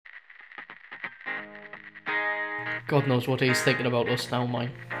God knows what he's thinking about us now,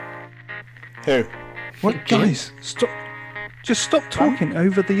 mine. Who? What, James? guys? Stop! Just stop talking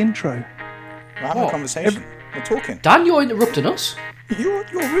over the intro. We're having What? a conversation. We're talking. Dan, you're interrupting us. You're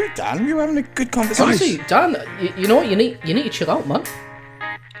rude, Dan. You're having a good conversation. Honestly, Dan, you know what? You need to chill out, man.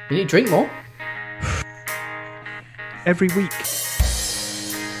 You need to drink more. Every week.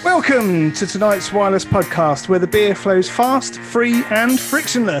 Welcome to tonight's Wireless Podcast, where the beer flows fast, free, and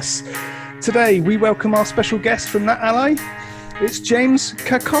frictionless. Today, we welcome our special guest from that ally. It's James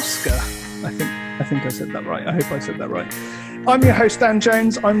Kakoska. I think I said that right. I hope I said that right. I'm your host, Dan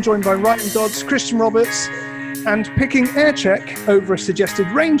Jones. I'm joined by Ryan Dodds, Christian Roberts, and picking air check over a suggested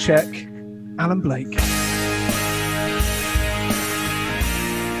rain check, Alan Blake.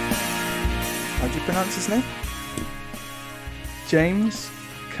 How do you pronounce his name? James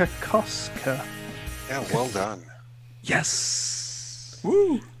Kakoska. Yeah, well done. Yes.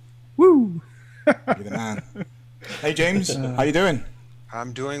 Woo! Woo. You're the man. Hey, James. How you doing?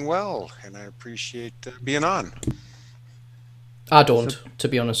 I'm doing well, and I appreciate being on. I don't, to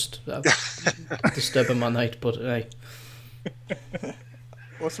be honest. Disturbing my night, but hey.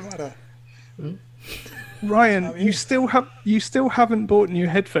 What's the matter? Ryan, you still haven't bought new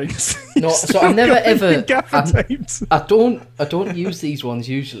headphones. No, so I never ever. Gaffer tapes. I don't use these ones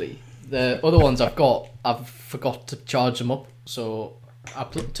usually. The other ones I've got, I've forgot to charge them up, so I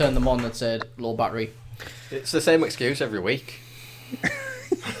turned them on and said low battery. It's the same excuse every week.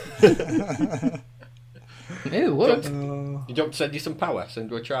 Ew, what? Do you want to send you some power? Send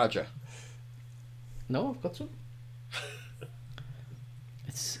you a charger? No, I've got some.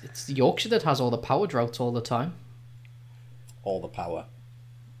 It's the Yorkshire that has all the power droughts all the time. All the power.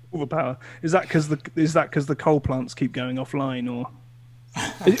 All the power. Is that because the coal plants keep going offline, or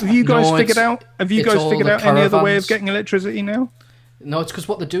have you guys No, figured out? Have you it's guys all figured the out any other way of caravans. getting electricity now? No, it's because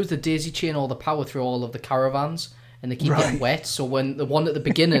what they do is they daisy chain all the power through all of the caravans, and they keep getting wet. So when the one at the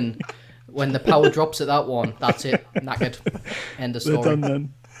beginning, when the power drops at that one, that's it, knackered. End of They're story. done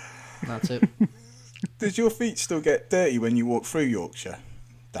then. That's it. Does your feet still get dirty when you walk through Yorkshire,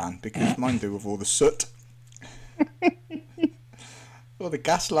 Dan? Because mine do with all the soot. All the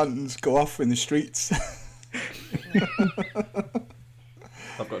gas lanterns go off in the streets.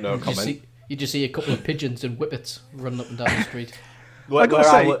 I've got no comment. You just see a couple of pigeons and whippets running up and down the street. I gotta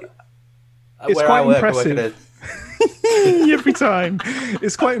say, it's quite impressive. Every time,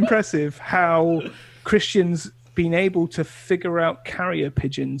 it's quite impressive how Christian's been able to figure out carrier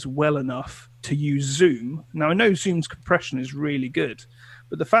pigeons well enough to use Zoom. Now, I know Zoom's compression is really good,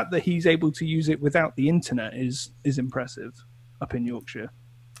 but the fact that he's able to use it without the internet is impressive up in Yorkshire.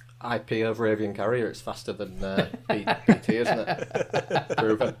 IP over avian carrier, it's faster than BT, isn't it?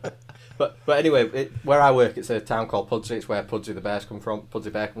 Proven. But anyway, where I work, it's a town called Pudsey. It's where Pudsey the bears come from.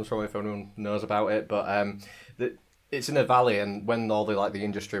 Pudsey Bear comes from, if anyone knows about it. But it's in a valley, and when all the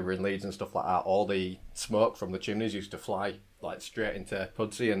industry were in Leeds and stuff like that, all the smoke from the chimneys used to fly straight into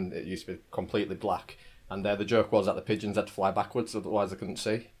Pudsey, and it used to be completely black. And the joke was that the pigeons had to fly backwards, otherwise they couldn't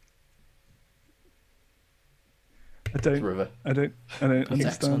see. I don't That's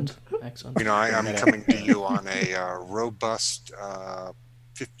understand. excellent. You know, I'm coming to you on a robust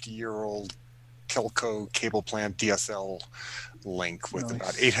 50-year-old telco cable plant DSL link with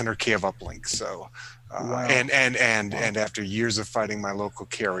about 800K of uplink. So, Wow. and after years of fighting my local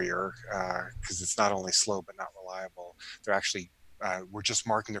carrier, because it's not only slow but not reliable, they're actually we're just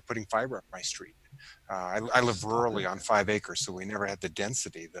marking they're putting fiber up my street. I live rurally on 5 acres, so we never had the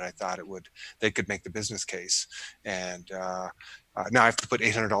density that I thought they could make the business case. And now I have to put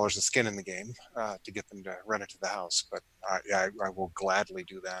 $800 of skin in the game to get them to rent it to the house. But I will gladly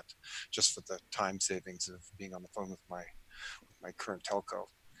do that just for the time savings of being on the phone with my current telco.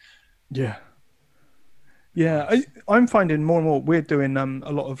 Yeah. Yeah, I'm finding more and more we're doing a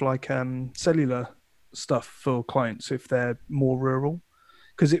lot of cellular stuff for clients if they're more rural,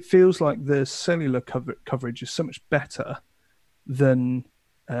 because it feels like the cellular coverage is so much better than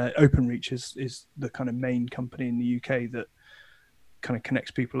OpenReach is the kind of main company in the UK that kind of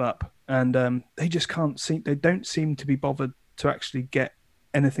connects people up, and they just don't seem to be bothered to actually get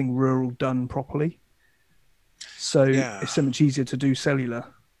anything rural done properly. So it's so much easier to do cellular.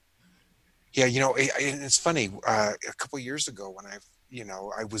 Yeah, it's funny. A couple of years ago, when I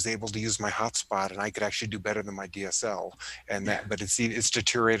was able to use my hotspot, and I could actually do better than my DSL, but it's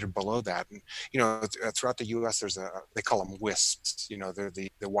deteriorated below that. And throughout the U.S., they call them WISPs. They're the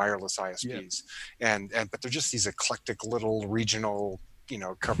wireless ISPs, but they're just these eclectic little regional,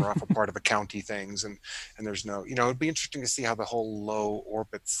 cover off a part of a county things, and there's no, it'd be interesting to see how the whole low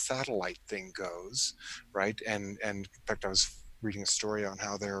orbit satellite thing goes, right? And in fact, I was reading a story on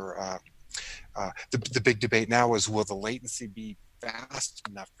how they're The big debate now is, will the latency be fast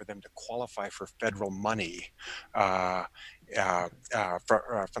enough for them to qualify for federal money from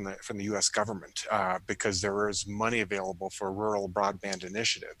the U.S. government, because there is money available for rural broadband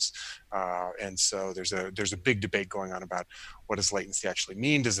initiatives, and so there's a big debate going on about what does latency actually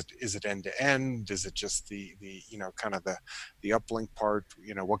mean. Is it end to end? Is it just the kind of the uplink part?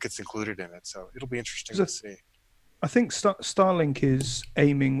 What gets included in it? So it'll be interesting to see. I think Starlink is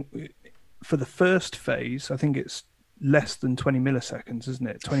aiming for the first phase. I think it's less than 20 milliseconds, isn't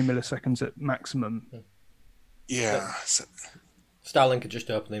it? 20 milliseconds at maximum. Yeah. Starlink are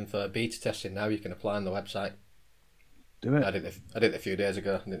just opening for beta testing now. You can apply on the website. Do it. I did it a few days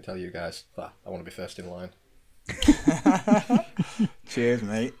ago. I didn't tell you guys, but I want to be first in line. Cheers,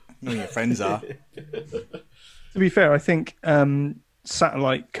 mate. Know your friends are. To be fair, I think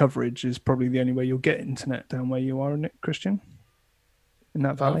satellite coverage is probably the only way you'll get internet down where you are, isn't it, Christian? In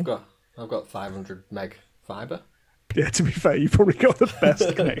that valley? I've got 500 meg fibre. Yeah, to be fair, you've probably got the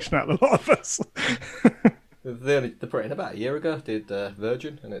best connection out of a lot of us. They put it in about a year ago, did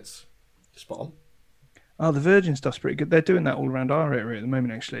Virgin, and it's spot on. Oh, the Virgin stuff's pretty good. They're doing that all around our area at the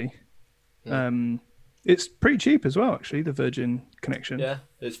moment, actually. It's pretty cheap as well, actually, the Virgin connection. Yeah,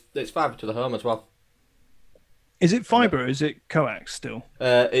 it's fibre to the home as well. Is it fibre or is it coax still?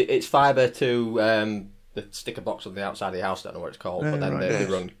 It's fibre to the sticker box on the outside of your house. I don't know what it's called, but then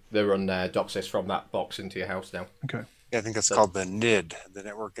right. they run DOCSIS from that box into your house now. Okay. Yeah, I think that's called the NID, the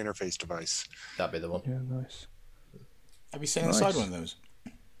network interface device. That'd be the one. Yeah, nice. Have you seen inside one of those?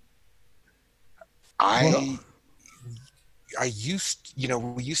 We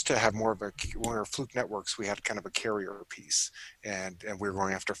used to have more of when we were Fluke Networks, we had kind of a carrier piece, and we were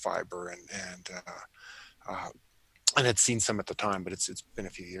going after fiber and had seen some at the time, but it's been a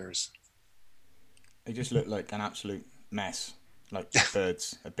few years. They just look like an absolute mess. Like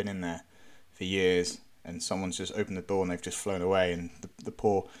birds have been in there for years, and someone's just opened the door and they've just flown away, and the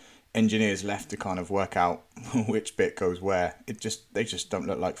poor engineers left to kind of work out which bit goes where. They just don't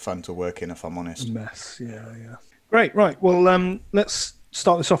look like fun to work in, if I'm honest. A mess, yeah. Great, right. Well, let's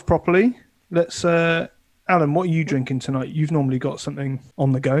start this off properly. Let's, Alan, what are you drinking tonight? You've normally got something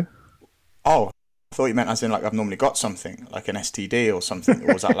on the go. Oh, I thought you meant as in like I've normally got something, like an STD or something,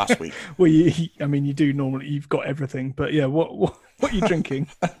 or was that last week? Well, you do normally. You've got everything, but yeah, what are you drinking?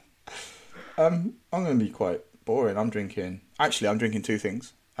 I'm going to be quite boring. I'm drinking two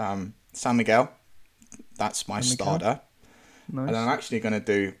things. San Miguel, that's my starter. Nice. And I'm actually going to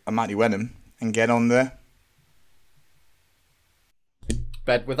do a Matty Wenham and get on the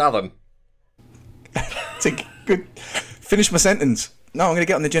Bed with Alan. Finish my sentence. No, I'm going to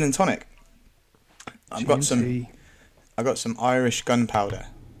get on the gin and tonic. I've got some Irish gunpowder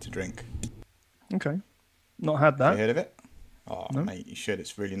to drink. Okay, not had that. Have you heard of it? Oh, no. Mate, you should.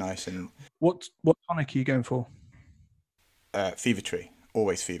 It's really nice. And What tonic are you going for? Fever Tree.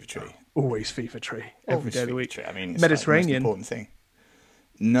 Always Fever Tree. Always Fever Tree. Every day of the week. I mean, it's Mediterranean. Like the most important thing.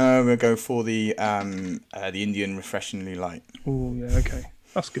 No, we'll go for the Indian refreshingly light. Oh yeah, okay,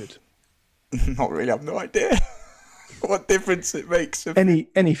 that's good. Not really. I've no idea what difference it makes.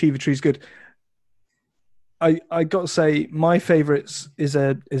 Any Fever Tree is good. I got to say my favourites is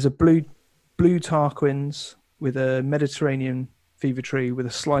a blue Tarquins with a Mediterranean Fever Tree with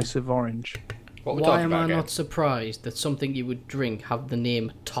a slice of orange. Why am I not surprised that something you would drink have the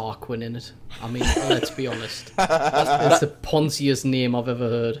name Tarquin in it? I mean, let's be honest. That's the ponziest name I've ever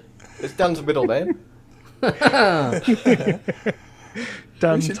heard. It's Dan's middle name. Dan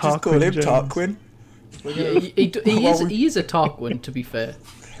We should just call him Tarquin. Yeah, he is a Tarquin, to be fair.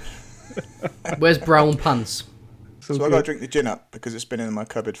 Wears brown pants. So I got to drink the gin up because it's been in my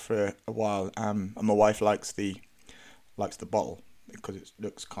cupboard for a while. And my wife likes the bottle because it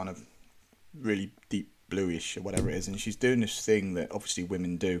looks kind of really deep bluish or whatever it is, and she's doing this thing that obviously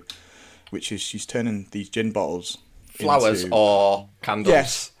women do, which is she's turning these gin bottles flowers or candles.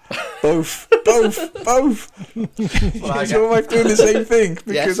 Yes, both. Is your wife doing the same thing?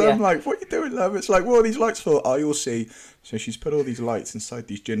 Because I'm like, what are you doing, love? It's like, what are these lights for? Oh, you'll see. So she's put all these lights inside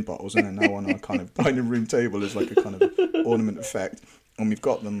these gin bottles, and they're now on our kind of dining room table as like a kind of ornament effect. And we've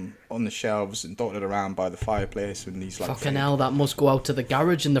got them on the shelves and dotted around by the fireplace and these like... Fucking hell, that must go out to the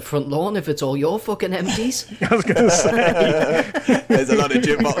garage in the front lawn if it's all your fucking empties. I was going to say. There's a lot of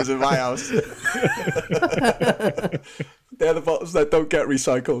gin bottles in my house. They're the bottles that don't get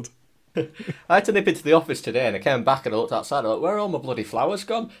recycled. I had to nip into the office today and I came back and I looked outside and I was like, where are all my bloody flowers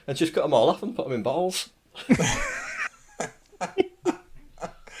gone? And just cut them all off and put them in bottles.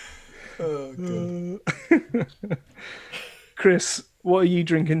 Oh, God. Chris, what are you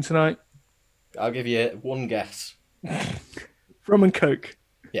drinking tonight? I'll give you one guess. Rum and Coke.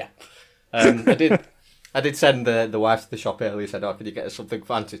 Yeah. I did send the wife to the shop earlier. Said, "Oh, could you get us something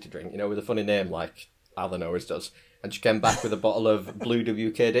fancy to drink? You know, with a funny name like Alan always does." And she came back with a bottle of Blue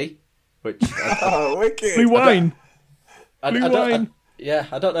WKD, which Oh, wicked! Blue wine. I Blue wine.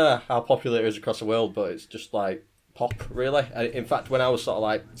 I don't know how popular it is across the world, but it's just like pop, really. In fact, when I was sort of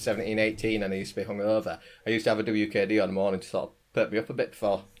like 17, 18 and I used to be hungover, I used to have a WKD on the morning to sort of perk me up a bit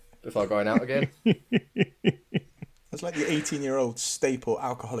before going out again. It's like the 18-year-old staple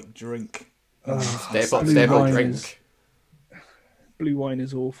alcoholic drink. Staple wine drink. is- Blue wine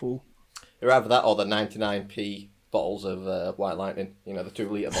is awful. You're either that or the 99p bottles of White Lightning, you know, the 2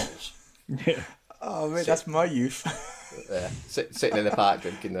 litre bottles. Yeah. Oh, mate, that's my youth. Yeah, sitting in the park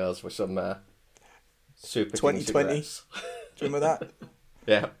drinking those with some super 2020. cigarettes. Do you remember that?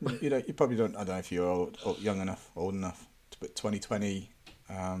 Yeah. You probably don't. I don't know if you're old enough, but 2020,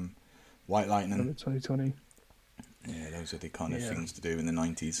 White Lightning. 2020. Yeah, those are the kind of things to do in the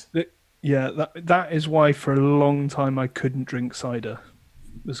 90s. Yeah, that is why for a long time I couldn't drink cider.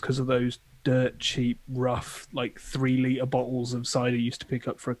 It was because of those dirt cheap, rough, like 3 litre bottles of cider you used to pick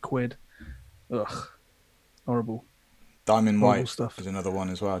up for £1. Ugh, horrible. Diamond Horrible White stuff. is another one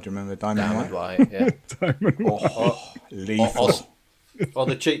as well. Do you remember Diamond White? White, yeah. Diamond Oh, lethal. Or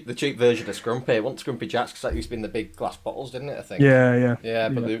the cheap version of Scrumpy. It wasn't Scrumpy Jacks because that used to be in the big glass bottles, didn't it? I think. Yeah. Yeah,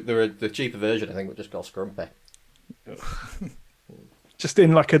 but there were the cheaper version. I think was just called Scrumpy. Just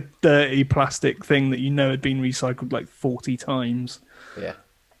in like a dirty plastic thing that you know had been recycled like 40 times. Yeah.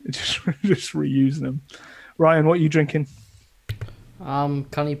 Just reusing them. Ryan, what are you drinking?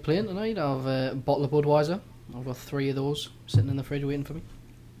 Can you play tonight? I have a bottle of Budweiser. I've got 3 of those sitting in the fridge waiting for me.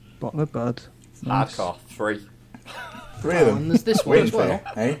 Bottle of Bud. Nice. Hardcore 3. 3 of them. And there's this one Waiting as for well.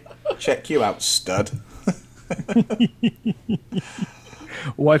 you, eh? Check you out, stud.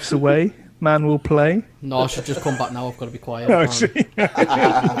 Wife's away. Man will play. No, I should just come back now. I've got to be quiet. Oh,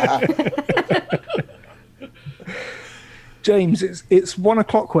 James, it's 1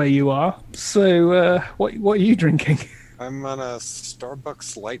 o'clock where you are. So, what are you drinking? I'm on a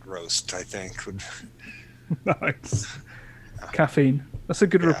Starbucks light roast, I think. Nice. Caffeine. That's a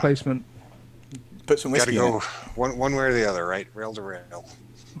good replacement. Put some Got to whiskey go in one way or the other, right? Rail to rail.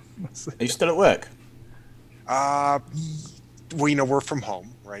 it. Are you still at work? Well, we're from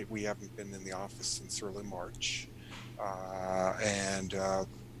home, right? We haven't been in the office since early March, and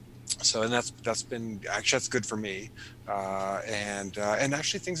that's been actually that's good for me, and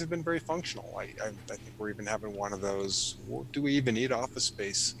actually things have been very functional. I think we're even having one of those. Well, do we even need office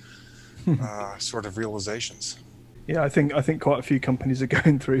space? Sort of realizations. Yeah, I think quite a few companies are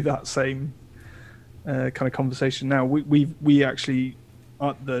going through that same kind of conversation now. We actually,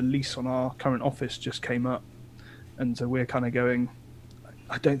 the lease on our current office just came up, and so we're kind of going,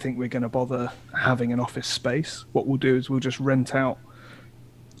 I don't think we're going to bother having an office space. What we'll do is we'll just rent out,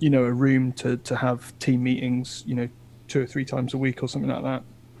 a room to have team meetings, 2 or 3 times a week or something like that.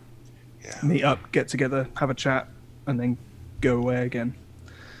 Yeah. Meet up, get together, have a chat, and then go away again.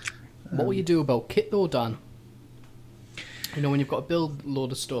 What will you do about kit though, Dan? When you've got to build a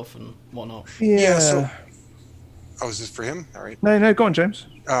load of stuff and whatnot. Yeah. So, is this for him? All right. No, go on, James.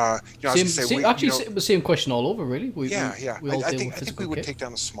 I was gonna say, the same question all over, really. We all I deal think with I think physical we would kit. take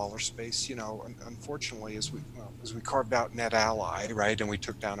down a smaller space. Unfortunately, as we carved out NetAlly, right, and we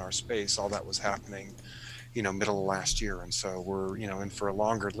took down our space, all that was happening, middle of last year, and so we're in for a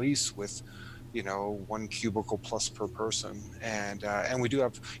longer lease with 1 cubicle plus per person, and we do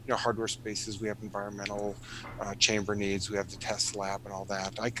have hardware spaces. We have environmental chamber needs. We have the test lab and all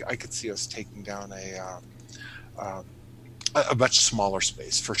that. I could see us taking down a much smaller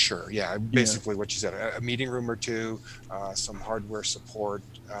space for sure. Yeah, basically what you said, a meeting room or 2, some hardware support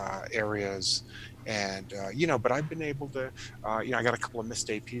areas, and but I've been able to I got a couple of missed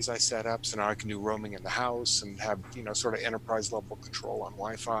APs I set up, so now I can do roaming in the house and have sort of enterprise level control on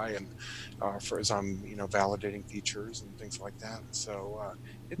Wi-Fi and as I'm validating features and things like that. So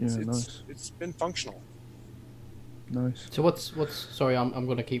it's been functional. Nice. So what's sorry, I'm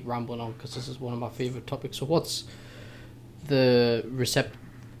going to keep rambling on because this is one of my favourite topics. So what's the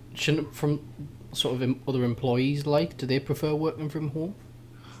reception from sort of other employees like? Do they prefer working from home?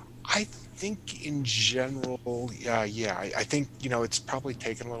 I think in general, I think it's probably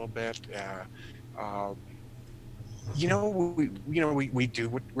taken a little bit. We do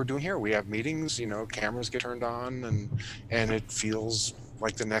what we're doing here. We have meetings. Cameras get turned on, and it feels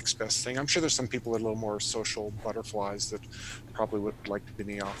like the next best thing. I'm sure there's some people that are a little more social butterflies that probably would like to be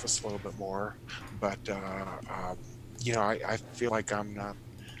in the office a little bit more, but I feel like I'm not.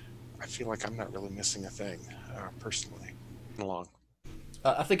 I feel like I'm not really missing a thing personally. Along.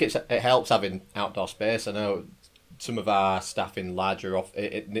 I think it helps having outdoor space. I know some of our staff in larger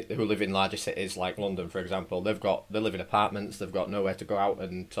who live in larger cities like London, for example, they live in apartments. They've got nowhere to go out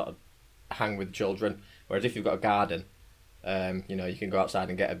and sort of hang with children. Whereas if you've got a garden, you can go outside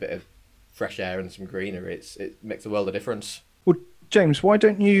and get a bit of fresh air and some greenery. It makes a world of difference. Well, James, why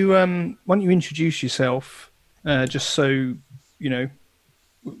don't you introduce yourself, just so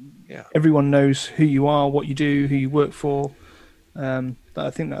everyone knows who you are, what you do, who you work for. I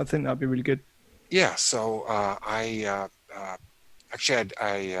think that'd be really good. Yeah. So I actually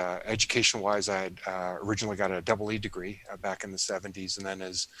education-wise, I had originally got a double E degree back in the 70s, and then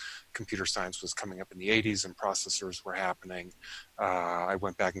as computer science was coming up in the 80s and processors were happening, I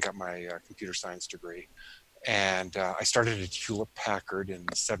went back and got my computer science degree. And I started at Hewlett-Packard in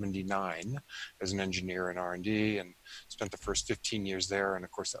 '79 as an engineer in R&D, and spent the first 15 years there. And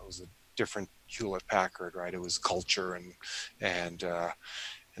of course, that was a different Hewlett-Packard, right? It was culture and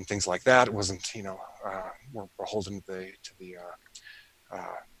things like that. It wasn't, we're beholden to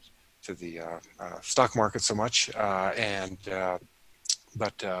the stock market so much, and that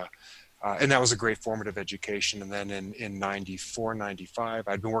was a great formative education. And then in 94, 95,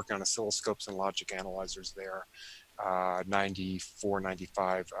 I'd been working on oscilloscopes and logic analyzers there. 94,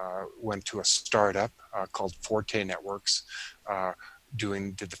 95, went to a startup called Forte Networks,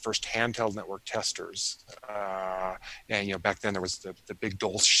 did the first handheld network testers. And back then there was the big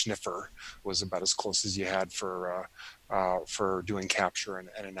Dole Schniffer was about as close as you had for doing capture and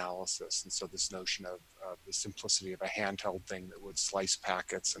analysis. And so this notion of the simplicity of a handheld thing that would slice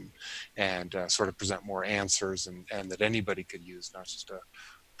packets and sort of present more answers and that anybody could use, not just a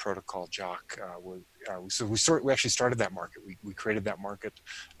protocol jock. We actually started that market. We created that market.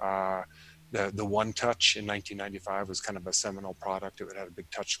 The One Touch in 1995 was kind of a seminal product. It had a big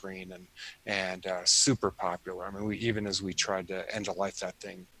touch screen and super popular. I mean, even as we tried to end of life that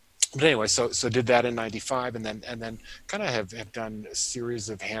thing. But anyway, so did that in '95, and then kind of have done a series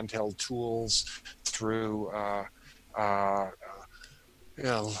of handheld tools through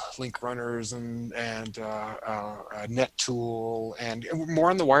link runners and NetTool, and more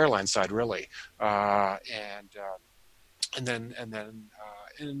on the wireline side really, and then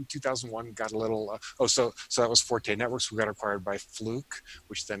in 2001 got a little so that was Forte Networks. We got acquired by Fluke,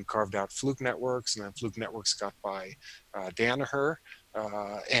 which then carved out Fluke Networks, and then Fluke Networks got by Danaher,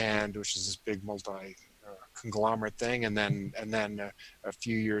 and which is this big multi conglomerate thing. And then a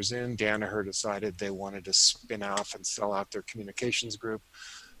few years in, Danaher decided they wanted to spin off and sell out their communications group.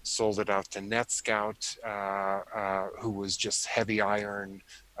 Sold it out to NetScout, who was just heavy iron,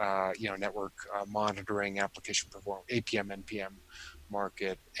 network monitoring, application performance, APM, NPM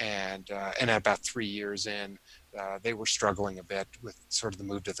market. And about 3 years in, they were struggling a bit with sort of the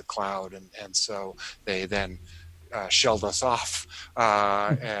move to the cloud. And so they then shelled us off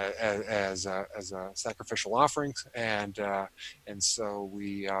as a sacrificial offerings. And so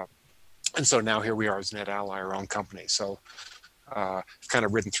now here we are as NetAlly, our own company. So kind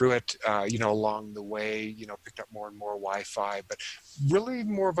of ridden through it, along the way, picked up more and more Wi-Fi, but really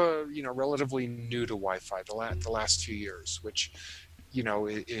more of a, relatively new to Wi-Fi the last 2 years, which,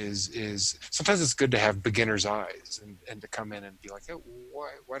 is sometimes it's good to have beginner's eyes and to come in and be like, oh,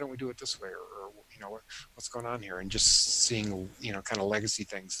 why don't we do it this way? Or what's going on here? And just seeing, kind of legacy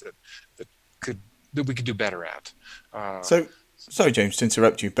things that we could do better at. So, sorry, James, to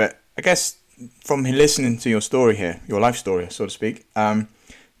interrupt you, but I guess from listening to your story here, your life story, so to speak,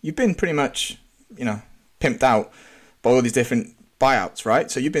 you've been pretty much, pimped out by all these different buyouts, right?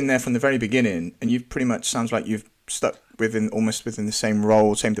 So you've been there from the very beginning, and you've pretty much, sounds like you've stuck almost within the same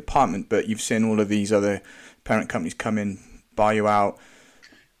role, same department, but you've seen all of these other parent companies come in, buy you out,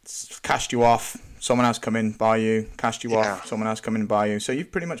 cashed you off, someone else come in, buy you, cashed you off, someone else come in and buy you. So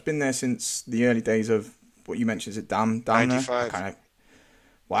you've pretty much been there since the early days of what you mentioned, is it down 95. Kind of,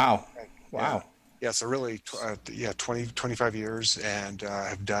 wow. Yeah, so really, 25 years, and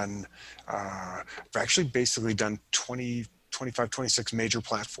have done, I've actually basically done 25, 26 major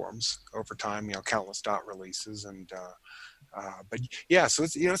platforms over time, countless dot releases. And, but yeah, so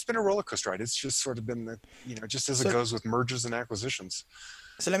it's, it's been a roller coaster ride. It's just sort of been just as it goes with mergers and acquisitions.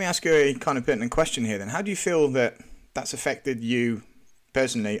 So let me ask you a kind of pertinent question here then. How do you feel that that's affected you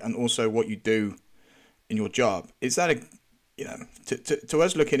personally, and also what you do in your job? Is that to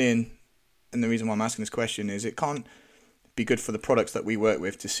us looking in, and the reason why I'm asking this question is it can't be good for the products that we work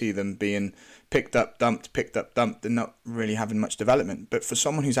with to see them being picked up, dumped, and not really having much development. But for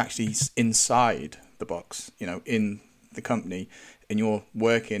someone who's actually inside the box, in the company, and you're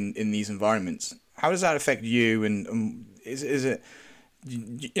working in these environments, how does that affect you? And is it,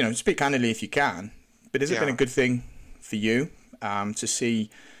 speak candidly if you can, but has it been a good thing for you to see,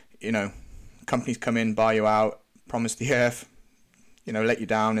 companies come in, buy you out, promise the earth, let you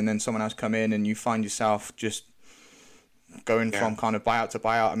down, and then someone else come in and you find yourself just going from kind of buyout to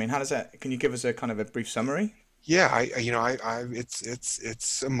buyout. I mean, how does that? Can you give us a kind of a brief summary? Yeah,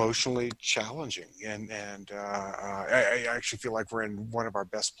 it's emotionally challenging, and I actually feel like we're in one of our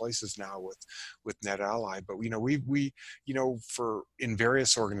best places now with NetAlly. But we for in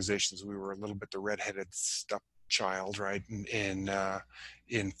various organizations we were a little bit the redheaded stepchild, right?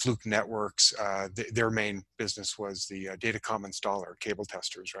 In Fluke Networks, their main business was the Datacom installer, cable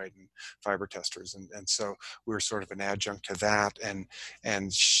testers, right, and fiber testers, and so we were sort of an adjunct to that, and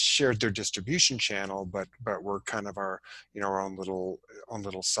shared their distribution channel, but we're kind of our our own little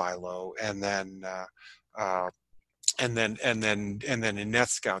silo, and then and then in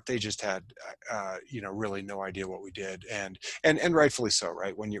NetScout they just had really no idea what we did, and rightfully so,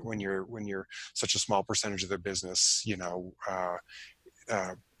 right? When you're such a small percentage of their business,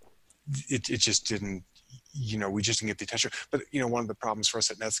 it just didn't, we just didn't get the attention. But one of the problems for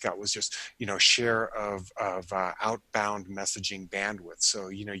us at NetScout was just share of outbound messaging bandwidth. So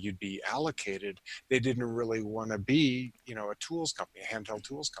you'd be allocated. They didn't really want to be a tools company, a handheld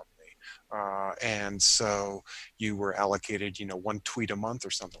tools company. And so you were allocated, one tweet a month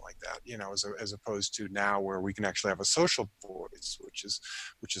or something like that, as opposed to now where we can actually have a social voice, which is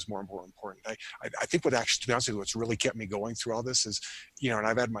more important. I think what actually, to be honest with you, what's really kept me going through all this is, and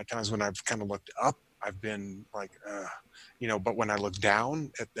I've had my times when I've kind of looked up, I've been like, but when I look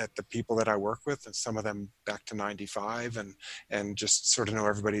down at the people that I work with, and some of them back to 95 and just sort of know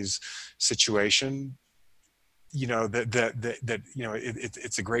everybody's situation, it's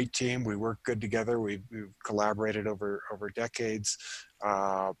a great team. We work good together. We've collaborated over decades,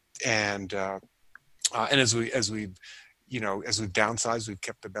 and as we've downsized, we've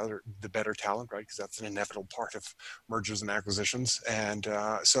kept the better talent, right? Because that's an inevitable part of mergers and acquisitions. And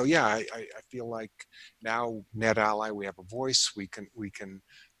so yeah, I feel like now NetAlly, we have a voice. We can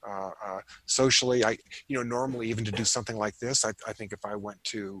socially, normally even to do something like this, I think if I went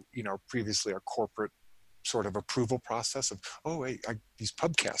to previously a corporate sort of approval process of, these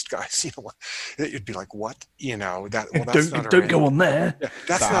Pubcast guys, it'd be like, what? That's not don't go on there. Yeah,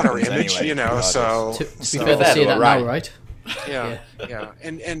 that's not our image, anyway, To be so fair, they say that right. now, right? Yeah.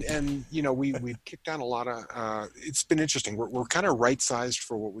 And we've kicked down a lot of, it's been interesting. We're kind of right-sized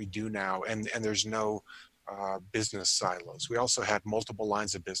for what we do now, and there's no business silos. We also had multiple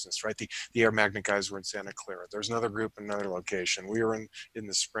lines of business, right? The Air Magnet guys were in Santa Clara. There's another group in another location. We were in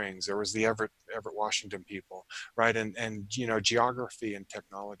the Springs. There was the Everett, Washington people, right? And geography and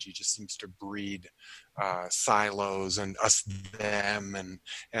technology just seems to breed silos and us, them,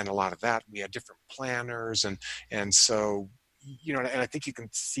 and a lot of that. We had different planners, and so and I think you can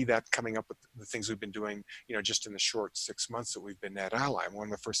see that coming up with the things we've been doing, just in the short 6 months that we've been at Ally. One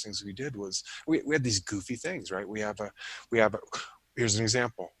of the first things we did was we had these goofy things, right? We have a here's an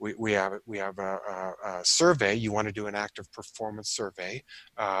example. We have a survey. You want to do an active performance survey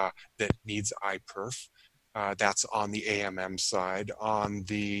that needs iPerf. That's on the AMM side. On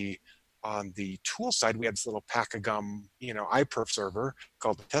the tool side, we had this little pack of gum, iPerf server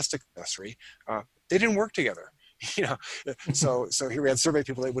called the test accessory. They didn't work together. So here we had survey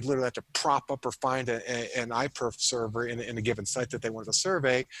people. They would literally have to prop up or find an iPerf server in a given site that they wanted to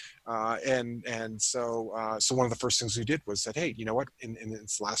survey, and so one of the first things we did was said, hey, you know what? In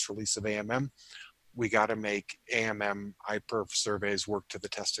its last release of AMM, we got to make AMM iPerf surveys work to the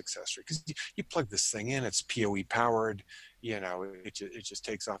test accessory, because you plug this thing in, it's PoE powered, it just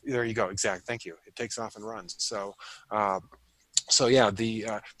takes off. There you go. Exact. Thank you. It takes off and runs. So yeah,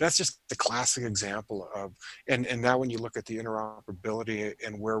 that's just the classic example of, and now when you look at the interoperability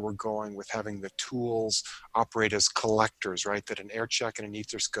and where we're going with having the tools operate as collectors, right? That an AirCheck and an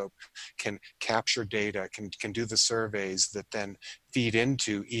Etherscope can capture data, can do the surveys that then feed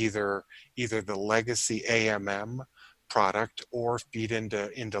into either the legacy AMM product or feed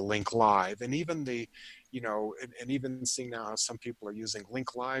into Link Live, and even and even seeing now how some people are using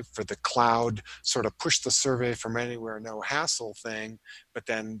Link Live for the cloud, sort of push the survey from anywhere, no hassle thing, but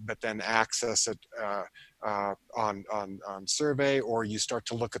then access it on survey, or you start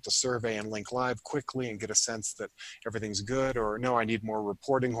to look at the survey and Link Live quickly and get a sense that everything's good, or no, I need more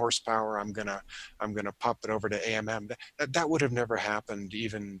reporting horsepower. I'm gonna pop it over to AMM. That would have never happened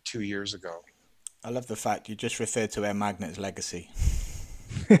even 2 years ago. I love the fact you just referred to Air Magnet as legacy.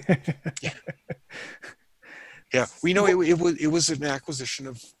 Yeah, we know it was an acquisition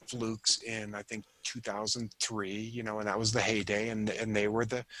of Fluke's in, I think, 2003, you know, and that was the heyday, and they were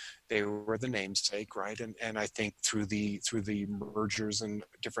the namesake, right? And I think through the mergers and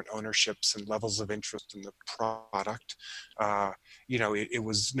different ownerships and levels of interest in the product, you know, it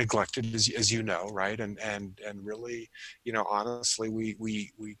was neglected, as you know, right? And really, you know, honestly,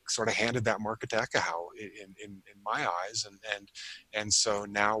 we sort of handed that market to Ekahau in my eyes, and so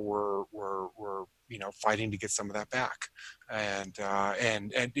now we're you know, fighting to get some of that back, and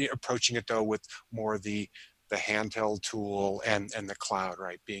approaching it though with more the handheld tool and the cloud,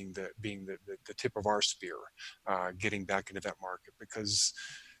 right, being the tip of our spear, getting back into that market because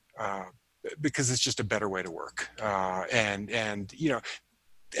it's just a better way to work, and you know,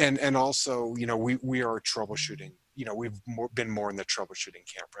 and also, you know, we are troubleshooting. You know, we've been more in the troubleshooting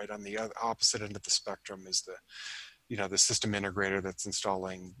camp, right? On the opposite end of the spectrum is the, you know, the system integrator that's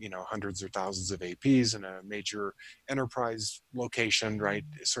installing, you know, hundreds or thousands of APs in a major enterprise location, right?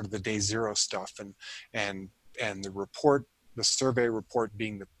 Sort of the day zero stuff, and the survey report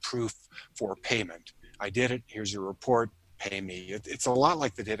being the proof for payment. I did it. Here's your report. Pay me. It's a lot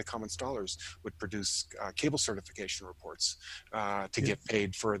like the Datacom installers would produce cable certification reports to get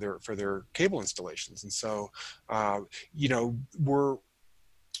paid for their cable installations. And so, you know, we're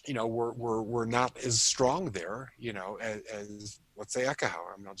not as strong there, you know, as let's say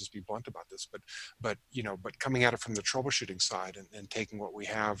Ekahau. I mean, I'll just be blunt about this, but you know, but coming at it from the troubleshooting side and taking what we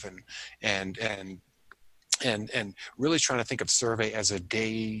have and really trying to think of survey as a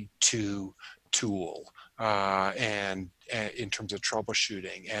day two tool, and in terms of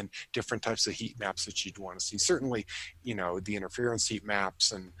troubleshooting and different types of heat maps that you'd want to see. Certainly, you know, the interference heat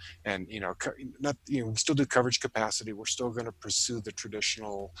maps and you know, not, you know, we still do coverage capacity. We're still going to pursue the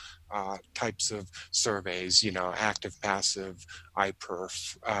traditional types of surveys, you know, active, passive,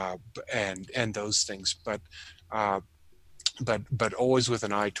 iPerf, and those things, but always with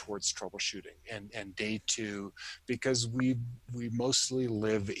an eye towards troubleshooting and day two, because we mostly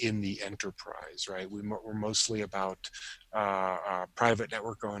live in the enterprise, right? We're mostly about private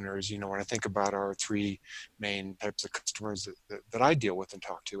network owners. You know, when I think about our three main types of customers that I deal with and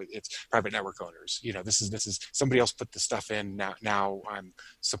talk to, it's private network owners. You know, this is somebody else put the stuff in. Now I'm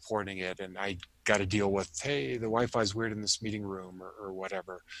supporting it, and I got to deal with, hey, the Wi-Fi is weird in this meeting room or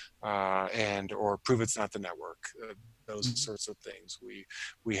whatever, or prove it's not the network. Those sorts of things.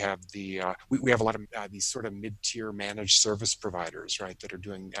 We have we have a lot of these sort of mid-tier managed service providers, right, that are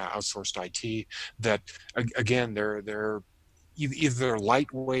doing outsourced IT. That again, they're either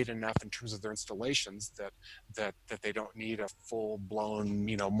lightweight enough in terms of their installations that they don't need a full-blown,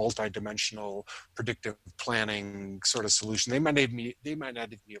 you know, multi-dimensional predictive planning sort of solution. They might not even be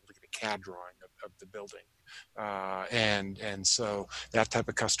able to get a CAD drawing of the building, and so that type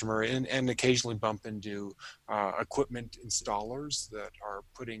of customer, and occasionally bump into equipment installers that are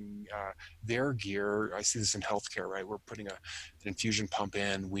putting their gear. I see this in healthcare, right? We're putting an infusion pump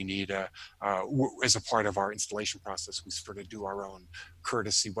in. We need as a part of our installation process, we sort of do our own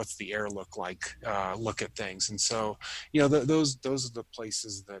courtesy. What's the air look like? Look at things, and so, you know, those are the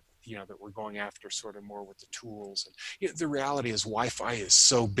places that, you know, that we're going after sort of more with the tools. And you know, the reality is Wi-Fi is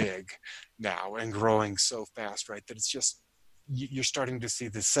so big now and growing so fast, right, that it's just, you're starting to see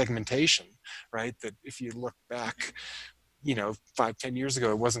the segmentation, right, that if you look back, you know, 5-10 years ago,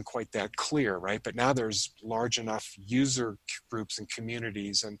 it wasn't quite that clear, right? But now there's large enough user groups and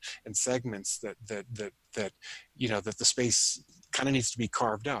communities and segments that you know, that the space kind of needs to be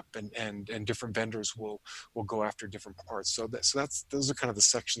carved up, and different vendors will go after different parts. So those are kind of the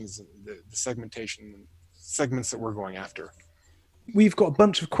sections, the segmentation segments that we're going after. We've got a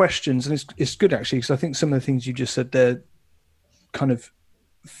bunch of questions, and it's good actually, because I think some of the things you just said there kind of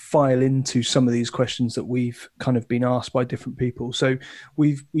file into some of these questions that we've kind of been asked by different people. So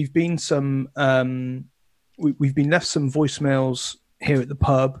we've been we've been left some voicemails here at the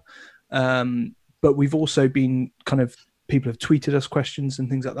pub, but we've also been kind of, people have tweeted us questions and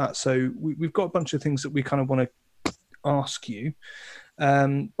things like that. So we've got a bunch of things that we kind of want to ask you.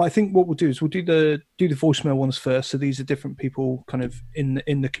 But I think what we'll do is we'll do the voicemail ones first. So these are different people kind of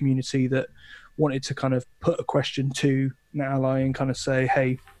in the community that wanted to kind of put a question to NetAlly and kind of say,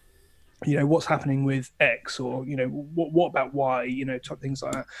 hey, you know, what's happening with X, or, you know, what about Y, you know, type things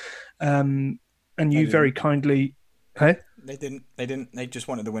like that. And you very kindly, hey? They didn't. They just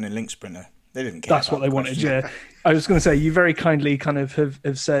wanted to win a Link Sprinter. They didn't care. That's what they wanted, yeah. I was going to say, you very kindly kind of have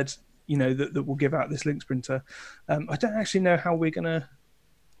said, you know, that we'll give out this Link Sprinter. I don't actually know how we're going to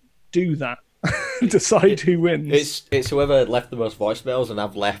do that. Decide who wins. It's whoever left the most voicemails, and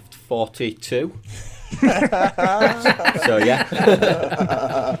I've left 42. So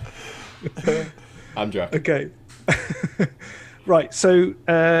yeah. I'm joking. Okay. Right. So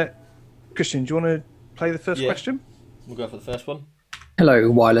Christian, do you want to play the first question? We'll go for the first one.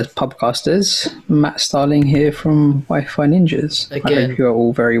 Hello, wireless podcasters. Matt Starling here from Wi-Fi Ninjas. I Again. hope you're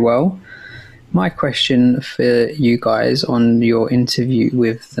all very well. My question for you guys on your interview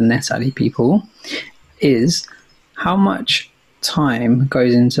with the NetAlley people is, how much time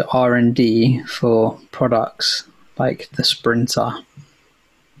goes into R&D for products like the Sprinter?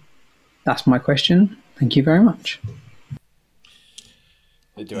 That's my question. Thank you very much.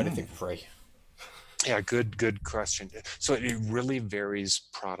 They do anything for free. Yeah, good question. So it really varies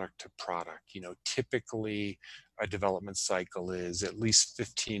product to product. Typically a development cycle is at least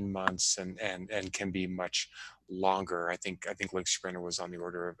 15 months and can be much longer. I think Link Sprinter was on the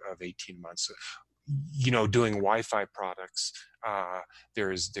order of 18 months. Doing Wi-Fi products,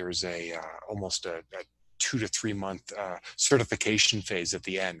 there's almost a 2 to 3 month certification phase at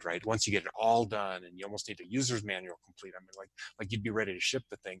the end, right? Once you get it all done, and you almost need a user's manual complete. I mean, like you'd be ready to ship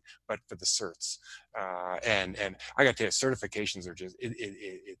the thing, but for the certs. And I got to tell you, certifications are just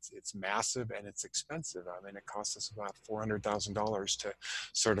it's massive and it's expensive. I mean, it costs us about $400,000 to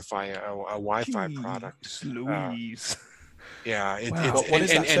certify a Wi-Fi product. Louise. Yeah. Wow.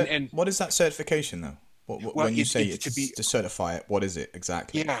 What is that certification though? When you say it's to certify it, what is it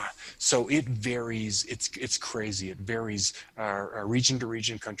exactly? Yeah, so it varies. It's crazy. It varies region to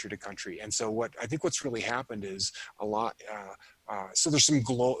region, country to country. And so what's really happened is a lot. So there's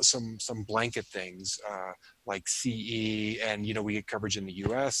some blanket things like CE, and we get coverage in the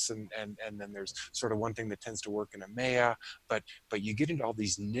US, and then there's sort of one thing that tends to work in EMEA, but you get into all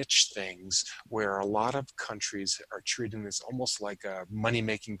these niche things where a lot of countries are treating this almost like a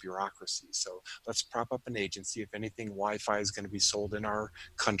money-making bureaucracy. So let's prop up an agency. If anything Wi-Fi is going to be sold in our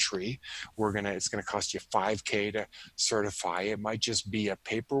country, it's going to cost you $5,000 to certify. It might just be a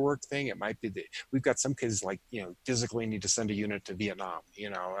paperwork thing. It might be we've got some cases like physically need to send a unit to Vietnam,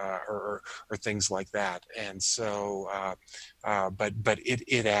 or things like that. And so, but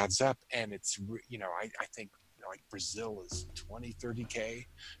it adds up, and it's, I think like Brazil is 20, 30K,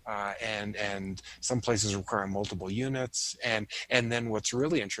 and some places require multiple units. And then what's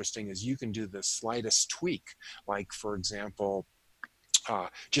really interesting is you can do the slightest tweak, like for example,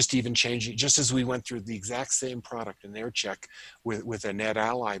 just even changing, just as we went through the exact same product in AirCheck with a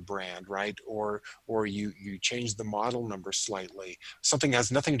NetAlley brand, right? Or you change the model number slightly. Something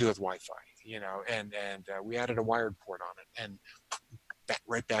has nothing to do with Wi-Fi, and we added a wired port on it, and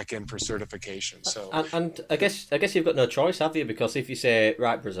right back in for certification. So and I guess you've got no choice, have you? Because if you say,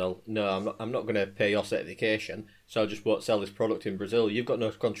 right, Brazil, no, I'm not going to pay your certification, so I just won't sell this product in Brazil. You've got no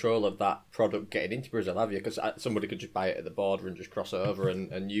control of that product getting into Brazil, have you? Because somebody could just buy it at the border and just cross over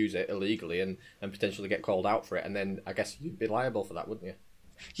and use it illegally and potentially get called out for it, and then I guess you'd be liable for that, wouldn't you?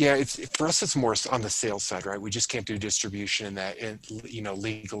 Yeah, for us, it's more on the sales side, right? We just can't do distribution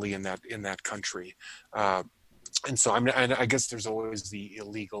legally in that country. And so I guess there's always the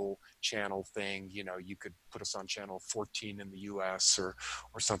illegal channel thing. You could put us on channel 14 in the U.S. or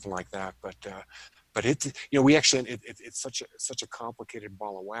something like that. But we actually, it's such a complicated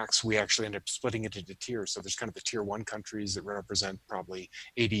ball of wax. We actually end up splitting it into tiers. So there's kind of the tier 1 countries that represent probably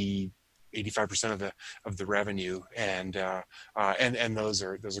 85% of the revenue, and those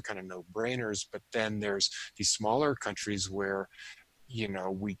are kind of no brainers. But then there's these smaller countries where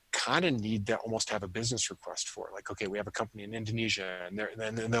we kind of need to almost have a business request for it. Like, okay, we have a company in Indonesia, and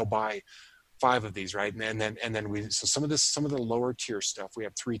then they'll buy 5 of these, right? And then so some of the lower tier stuff, we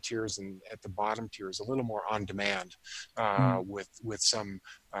have 3 tiers, and at the bottom tier is a little more on demand, with some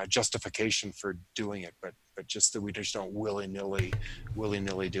justification for doing it, but just that we just don't willy nilly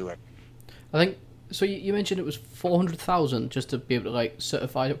do it. I think so. You mentioned it was 400,000 just to be able to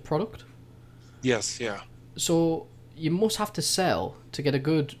certify a product. Yes, yeah. So you must have to sell to get a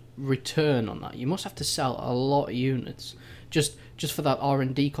good return on that. You must have to sell a lot of units just for that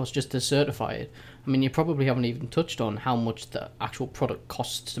R&D cost, just to certify it. I mean, you probably haven't even touched on how much the actual product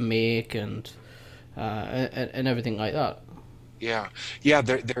costs to make and everything like that. Yeah.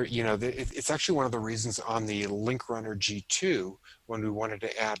 It's actually one of the reasons on the LinkRunner G2, when we wanted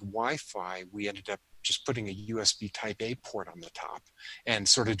to add Wi-Fi, we ended up just putting a USB Type A port on the top and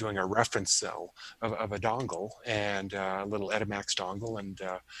sort of doing a reference cell of a dongle and a little Edimax dongle. And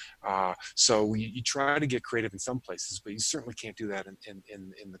so you try to get creative in some places, but you certainly can't do that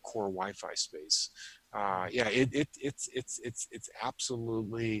in the core Wi-Fi space. It's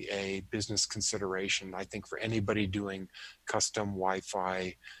absolutely a business consideration, I think, for anybody doing custom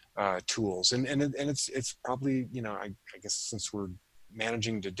Wi-Fi tools, and it's probably, I guess since we're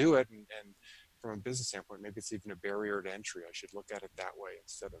managing to do it, and from a business standpoint, maybe it's even a barrier to entry. I should look at it that way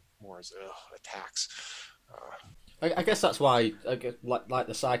instead of more as a tax. I guess that's why, like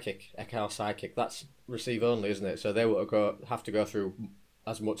the Sidekick, Ekar Sidekick, that's receive only, isn't it? So they will have to go through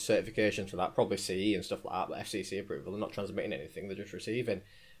as much certification for that, probably CE and stuff like that, but FCC approval. They're not transmitting anything; they're just receiving,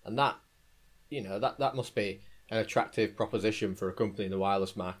 and that, that must be an attractive proposition for a company in the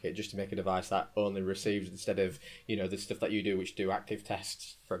wireless market, just to make a device that only receives instead of the stuff that you do, which do active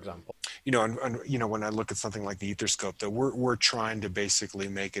tests, for example. And when I look at something like the Etherscope, though, we're trying to basically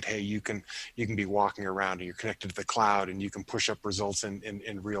make it, hey, you can be walking around and you're connected to the cloud and you can push up results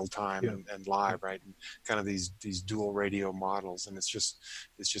in real time and live, right? And kind of these dual radio models, and it's just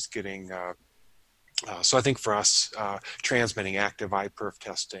getting. So I think for us, transmitting active iPerf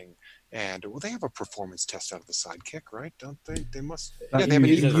testing. And well, they have a performance test out of the Sidekick, right? Don't they? They must. Yeah, they have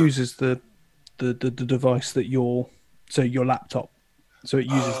it uses the device that your laptop. So it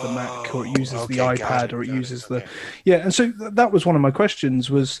uses the Mac, or it uses the iPad, or it uses the And so that was one of my questions.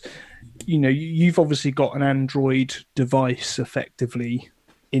 Was you've obviously got an Android device effectively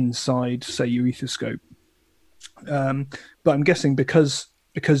inside, say, your Etherscope, but I'm guessing because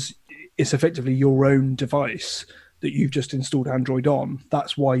it's effectively your own device that you've just installed Android on,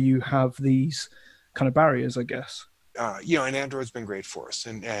 that's why you have these kind of barriers, I guess. And Android's been great for us,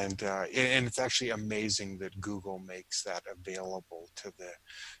 and it's actually amazing that Google makes that available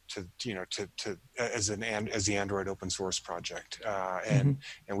as the Android open source project, and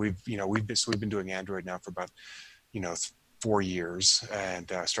we've been doing Android now for about 4 years,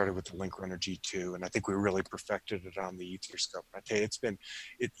 and started with the Link Runner G2, and I think we really perfected it on the Etherscope. I tell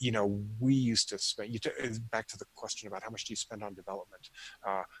you, we used to spend, back to the question about how much do you spend on development,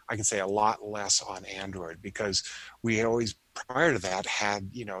 I can say a lot less on Android, because we always, prior to that,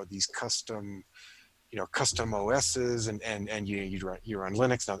 had, these custom OSs and you run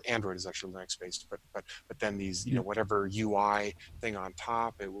Linux. Now Android is actually Linux based, but then these, whatever UI thing on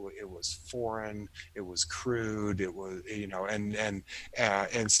top, it was foreign, it was crude, it was,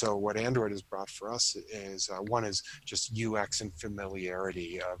 and so what Android has brought for us is, one is just UX and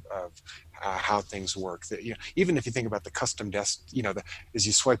familiarity of how things work. That, even if you think about the custom desk, as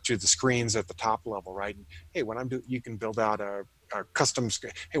you swipe through the screens at the top level, right? And, hey, you can build out a custom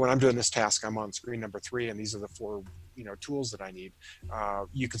screen. Hey, when I'm doing this task, I'm on screen number 3, and these are the 4 tools that I need.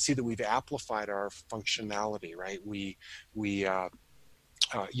 You can see that we've amplified our functionality, right? We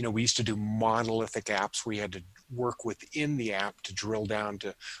used to do monolithic apps. We had to work within the app to drill down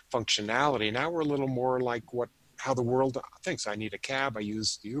to functionality. Now we're a little more like how the world thinks. I need a cab, I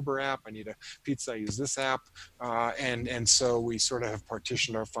use the Uber app. I need a pizza, I use this app. And so we sort of have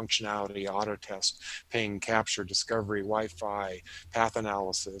partitioned our functionality: auto test, ping, capture, discovery, Wi-Fi, path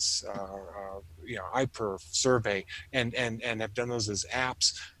analysis, iPerf, survey, and have done those as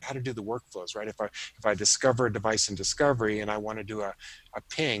apps. How to do the workflows, right? If I discover a device in Discovery and I want to do a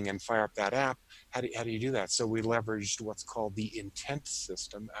ping and fire up that app, how do you do that? So we leveraged what's called the intent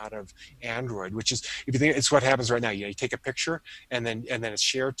system out of Android, which is, if you think, it's what happens right now. You take a picture and then it's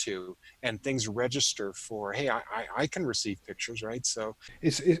shared to, and things register for, hey, I can receive pictures, right? So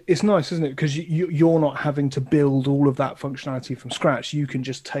it's nice, isn't it? Because you're not having to build all of that functionality from scratch. You can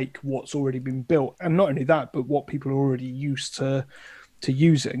just take what's already been built, and not only that, but what people are already used to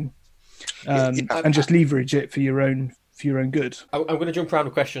using, and just leverage it for your own good. I'm going to jump around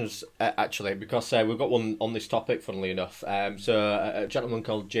with questions, actually, because we've got one on this topic, funnily enough. So a gentleman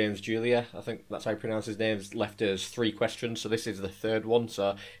called James Julia, I think that's how you pronounce his name, left us 3 questions. So this is the third one.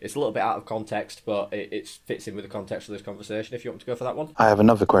 So it's a little bit out of context, but it fits in with the context of this conversation, if you want to go for that one. I have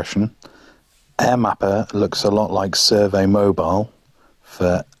another question. AirMapper looks a lot like Survey Mobile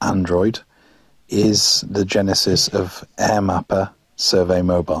for Android. Is the genesis of AirMapper Survey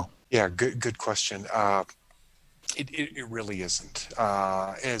Mobile? Yeah, good question. It really isn't. So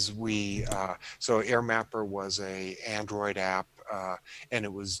AirMapper was a Android app, and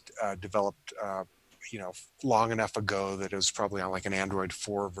it was developed, long enough ago that it was probably on like an Android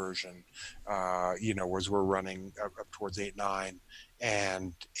 4 version, whereas we're running up towards 8.9,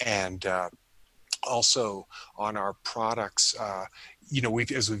 and also on our products,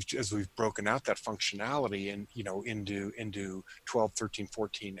 we've broken out that functionality and into 12, 13,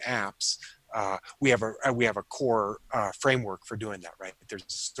 14 apps. We have a core framework for doing that, right? There's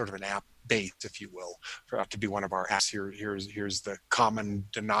sort of an app base, if you will, to be one of our apps. Here's the common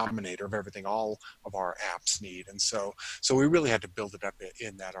denominator of everything all of our apps need, and so we really had to build it up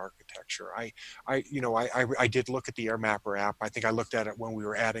in that architecture. I did look at the AirMapper app. I think I looked at it when we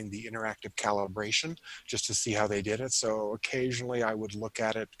were adding the interactive calibration just to see how they did it. So occasionally I would look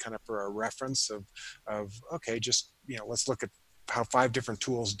at it kind of for a reference of okay, just let's look at how 5 different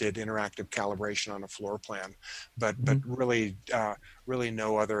tools did interactive calibration on a floor plan, but really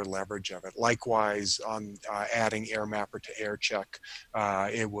no other leverage of it. Likewise, on adding AirMapper to AirCheck,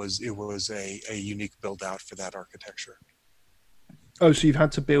 it was a unique build out for that architecture. Oh, so you've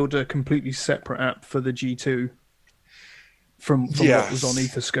had to build a completely separate app for the G2 from Yes. what was on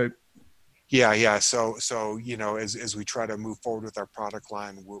Etherscope. Yeah. So as we try to move forward with our product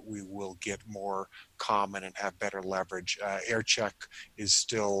line, we will get more common and have better leverage. AirCheck is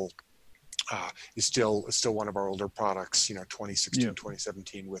still one of our older products. 2016,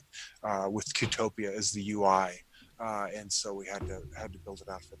 2017 with Qtopia as the UI, and so we had to build it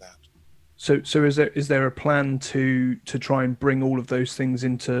out for that. So is there a plan to try and bring all of those things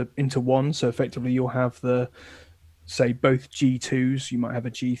into one? So effectively, you'll have say both G2s, you might have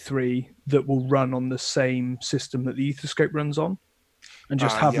a G3 that will run on the same system that the Etherscope runs on, and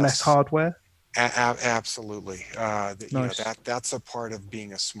just have yes. less hardware. Absolutely. Nice. That's a part of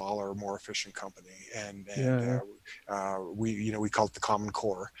being a smaller, more efficient company, and we call it the Common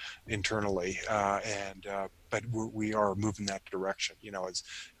Core internally, but we are moving that direction. As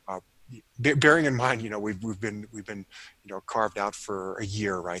bearing in mind, we've been carved out for a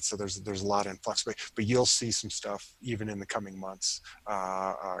year, right? So there's a lot in flux, but you'll see some stuff even in the coming months.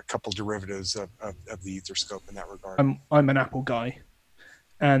 A couple derivatives of the Etherscope in that regard. I'm an Apple guy,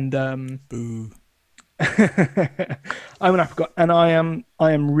 and Boo. I'm an Apple guy, and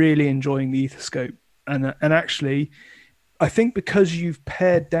I am really enjoying the Etherscope, and actually, I think because you've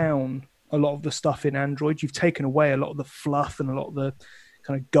pared down a lot of the stuff in Android, you've taken away a lot of the fluff and a lot of the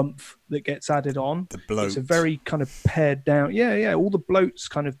kind of gumph that gets added on. The bloat. It's a very kind of pared down. Yeah. All the bloat's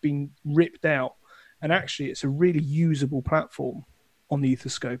kind of been ripped out, and actually, it's a really usable platform on the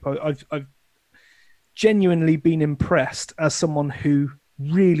Etherscope. I've genuinely been impressed as someone who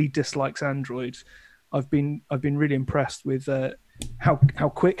really dislikes Android. I've been really impressed with how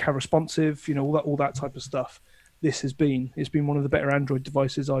quick, how responsive, all that type of stuff. This has been. It's been one of the better Android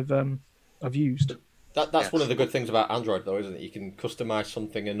devices I've used. That's one of the good things about Android, though, isn't it? You can customize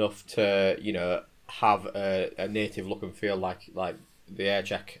something enough to, have a native look and feel like the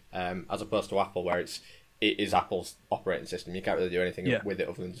AirCheck, as opposed to Apple, where it is Apple's operating system. You can't really do anything with it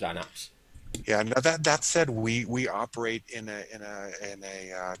other than design apps. Yeah. No. That said, we operate in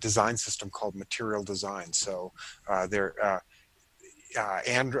a design system called Material Design. So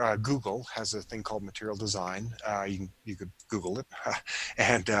Google has a thing called Material Design. You could Google it,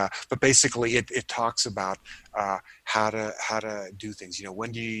 but basically it talks about how to do things.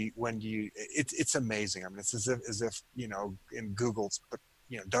 When do you? It's amazing. I mean, it's as if in Google's put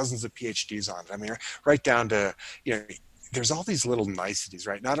dozens of PhDs on it. I mean, right down to there's all these little niceties,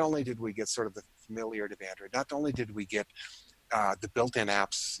 right? Not only did we get sort of the familiarity of Android, not only did we get the built-in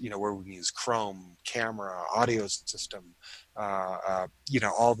apps, where we can use Chrome, camera, audio system,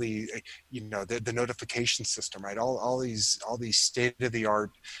 all the, the notification system, right? All these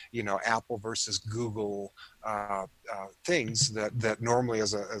state-of-the-art, Apple versus Google things that normally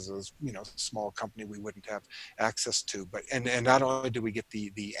as a small company we wouldn't have access to. But and not only do we get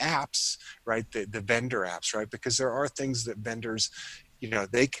the apps, right? The vendor apps, right? Because there are things that vendors,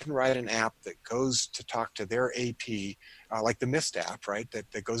 they can write an app that goes to talk to their AP, like the Mist app, right?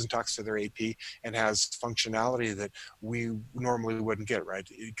 That goes and talks to their AP and has functionality that we normally wouldn't get, right?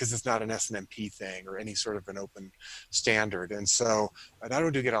 Because it's not an SNMP thing or any sort of an open standard. And so not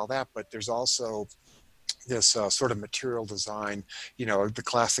only do you get all that, but there's also this sort of material design. The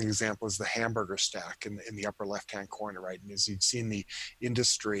classic example is the hamburger stack in the upper left-hand corner, right? And as you've seen the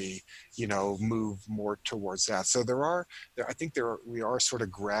industry, move more towards that. So we are sort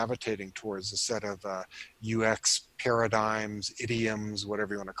of gravitating towards a set of UX paradigms, idioms,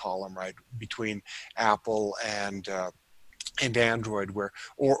 whatever you want to call them, right? Between Apple and Android, where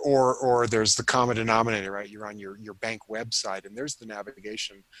or there's the common denominator, right? You're on your bank website and there's the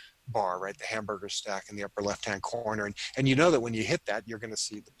navigation bar, right? The hamburger stack in the upper left-hand corner, and that when you hit that, you're going to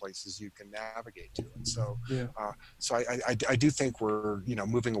see the places you can navigate to. And so, so I do think we're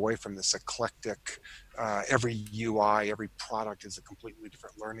moving away from this eclectic. Every UI, every product is a completely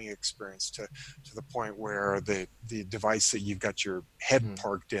different learning experience to the point where the device that you've got your head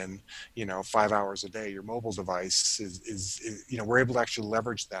parked in, 5 hours a day, your mobile device is we're able to actually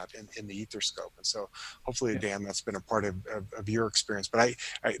leverage that in the Etherscope. And so hopefully, Dan, that's been a part of your experience. But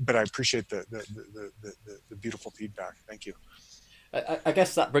I appreciate the beautiful feedback. Thank you. I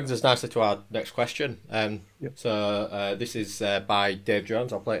guess that brings us nicely to our next question. So this is by Dave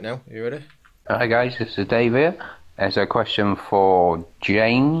Jones. I'll play it now. Are you ready? Hi guys, this is Dave here. There's a question for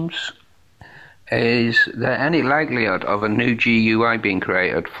James. Is there any likelihood of a new GUI being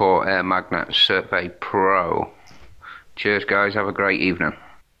created for AirMagnet Survey Pro? Cheers, guys. Have a great evening.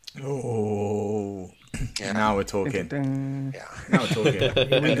 Oh, Yeah. now we're talking. Ding. Yeah. Now we're talking.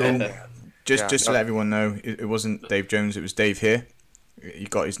 Here we go. Just Yeah, to no. let everyone know, it wasn't Dave Jones. It was Dave here. You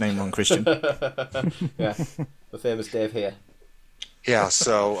got his name wrong, Christian. Yeah, the famous Dave here. Yeah,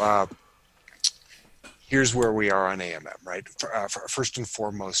 so here's where we are on AMM, right? First and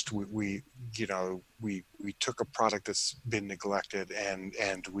foremost, we took a product that's been neglected and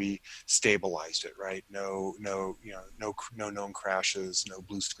we stabilized it, right? No known crashes, no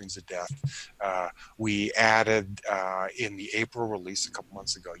blue screens of death. We added in the April release a couple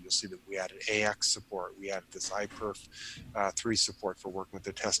months ago, you'll see that we added AX support. We added this iPerf 3 support for working with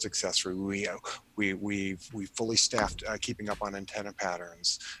the test accessory. We fully staffed keeping up on antenna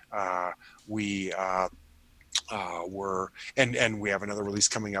patterns. We have another release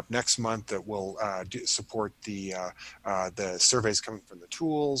coming up next month that will support the surveys coming from the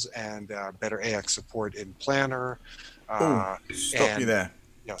tools and better AX support in Planner. Stop you there.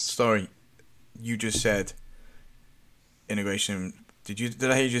 Yes. Sorry, you just said integration. Did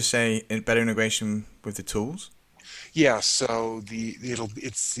I hear you just say better integration with the tools? Yeah. So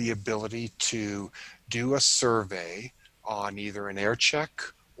it's the ability to do a survey on either an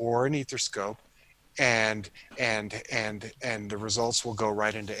AirCheck or an Etherscope, and the results will go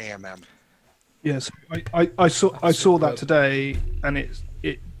right into AMM. Yes, I saw that today, and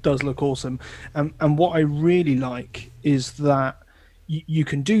it does look awesome. And what I really like is that you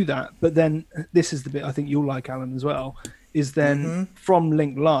can do that, but then this is the bit I think you'll like, Alan, as well. Is then from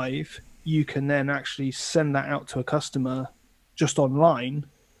Link Live, you can then actually send that out to a customer just online,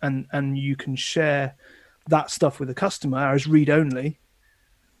 and you can share that stuff with the customer as read only.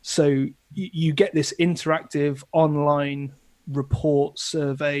 So you get this interactive online report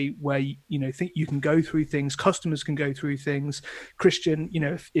survey where think you can go through things, customers can go through things. Christian,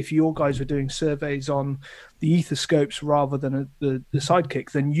 if your guys were doing surveys on the Etherscopes rather than the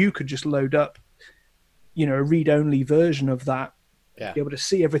Sidekick, then you could just load up a read-only version of that, be able to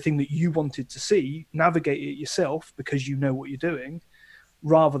see everything that you wanted to see, navigate it yourself because you know what you're doing,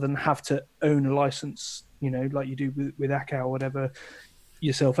 rather than have to own a license, like you do with Echo or whatever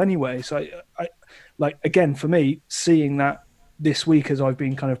yourself anyway. So I like, again, for me, seeing that this week as I've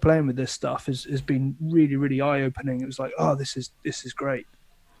been kind of playing with this stuff has been really, really eye-opening. It was like, oh, this is great.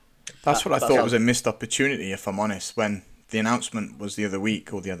 That's what I thought was a missed opportunity, if I'm honest, when the announcement was the other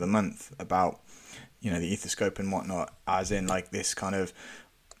week or the other month about the Etherscope and whatnot, as in like this kind of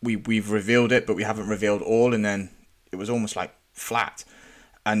we've revealed it but we haven't revealed all, and then it was almost like flat.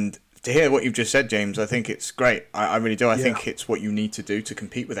 And to hear what you've just said, James, I think it's great. I really do. I think it's what you need to do to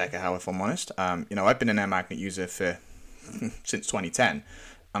compete with Ekahau, if I'm honest. I've been an Air Magnet user since 2010,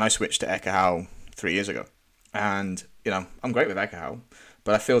 and I switched to Ekahau 3 years ago. And I'm great with Ekahau,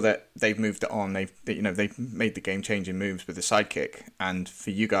 but I feel that they've moved it on. They've made the game-changing moves with the Sidekick, and for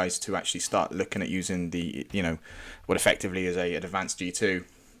you guys to actually start looking at using the what effectively is an advanced G2.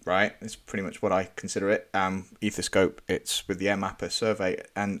 Right, it's pretty much what I consider it. Etherscope, it's with the AirMapper survey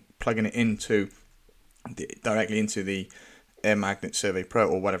and plugging it directly into the Air Magnet Survey Pro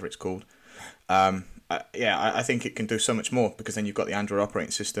or whatever it's called. I think it can do so much more, because then you've got the Android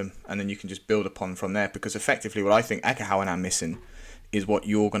operating system and then you can just build upon from there. Because effectively, what I think Ekahau and I'm missing is what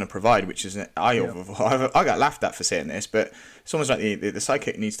you're going to provide, which is I got laughed at for saying this, but it's almost like the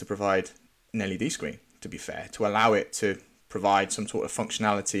Sidekick needs to provide an LED screen, to be fair, to allow it to provide some sort of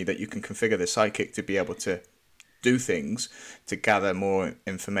functionality that you can configure the Sidekick to be able to do things, to gather more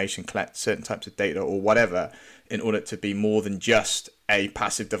information, collect certain types of data or whatever, in order to be more than just a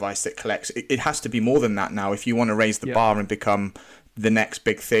passive device that collects. It has to be more than that now if you want to raise the bar and become the next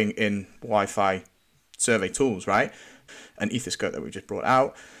big thing in Wi-Fi survey tools, right? An Etherscope that we just brought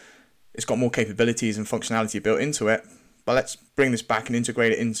out, it's got more capabilities and functionality built into it, but let's bring this back and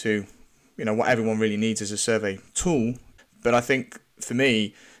integrate it into what everyone really needs as a survey tool. But I think for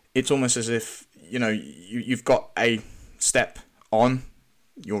me, it's almost as if you've got a step on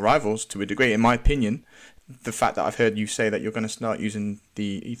your rivals to a degree. In my opinion, the fact that I've heard you say that you're going to start using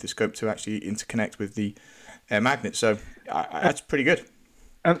the Etherscope to actually interconnect with the Air Magnet, so that's pretty good.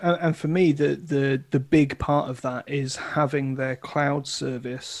 And for me, the big part of that is having their cloud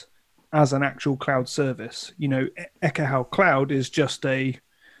service as an actual cloud service. Ekahau Cloud is just a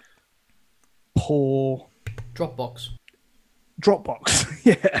poor Dropbox.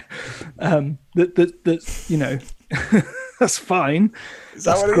 Yeah. That's fine.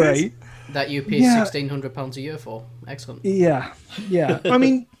 That's great. That you pay £1,600 a year for. Excellent. Yeah. I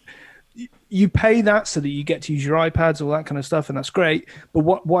mean, you pay that so that you get to use your iPads, all that kind of stuff, and that's great. But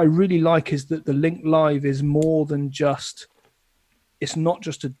what I really like is that the Link Live is more than just it's not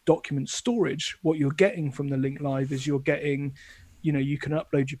just a document storage. What you're getting from the Link Live is you're getting, you can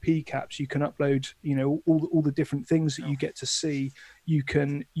upload your PCAPs, you can upload, all the different things that you get to see. You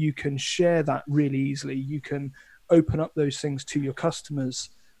can share that really easily. You can open up those things to your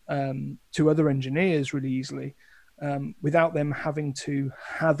customers, to other engineers really easily, without them having to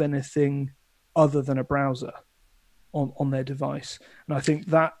have anything other than a browser on their device. And I think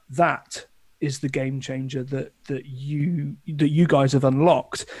that is the game changer that you guys have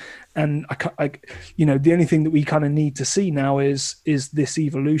unlocked. And the only thing that we kind of need to see now is this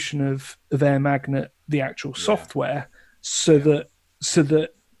evolution of Air Magnet, the actual software, so that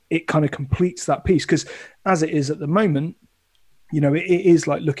it kind of completes that piece. Because as it is at the moment, it is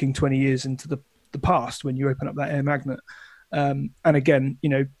like looking 20 years into the past when you open up that Air Magnet. And again,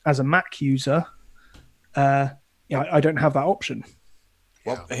 as a Mac user, I don't have that option.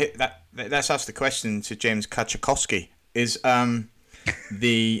 Well, let's ask the question to James Kaczakowski. Is it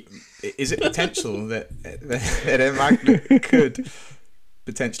potential that Air Magnet could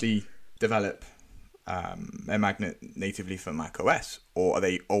potentially develop Air Magnet natively for Mac OS, or are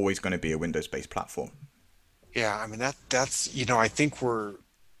they always going to be a Windows-based platform? Yeah, I mean that's I think where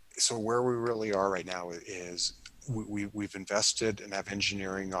we really are right now is we've invested and have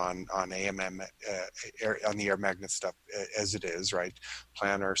engineering on AMM on the Air Magnet stuff as it is, right?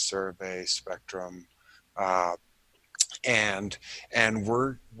 Planner, Survey, Spectrum, and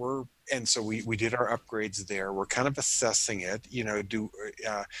so we did our upgrades there. We're kind of assessing it, the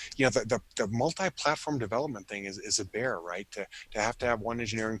multi-platform development thing is a bear, right? To have one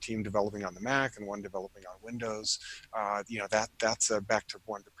engineering team developing on the Mac and one developing on Windows, that's back to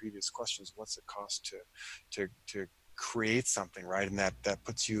one of the previous questions. What's it cost to create something, right? And that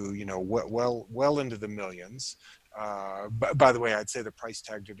puts you, well into the millions. But by the way, I'd say the price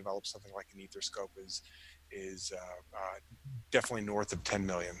tag to develop something like an Etherscope is definitely north of 10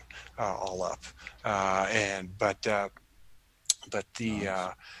 million all up, but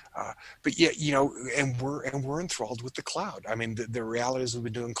yeah, and we're enthralled with the cloud. I mean, the reality is we've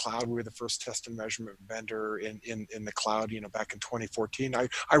been doing cloud. We were the first test and measurement vendor in the cloud, back in 2014.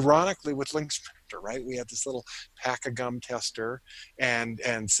 Ironically, with LinkSpectre, right? We had this little pack of gum tester and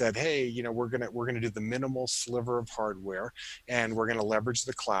said, hey, we're gonna do the minimal sliver of hardware, and we're gonna leverage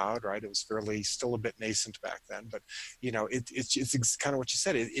the cloud, right? It was still a bit nascent back then, but it's kind of what you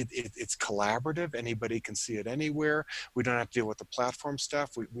said. It's collaborative. Anybody can see it anywhere. We don't have to deal with the platform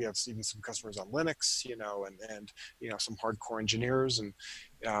stuff. We have even some customers on Linux, and some hardcore engineers and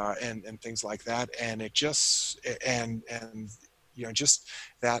things like that. And it just just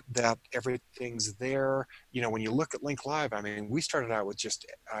that everything's there. When you look at Link Live, I mean, we started out with just,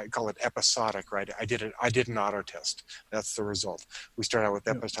 I call it episodic, right? I did an auto test. That's the result. We started out with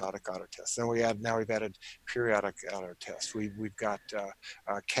episodic auto tests. Then we've added periodic auto tests. We've got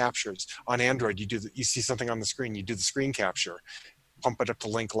captures on Android. You see something on the screen, you do the screen capture, pump it up to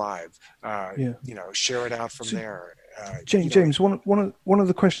Link Live, share it out from there. James, one of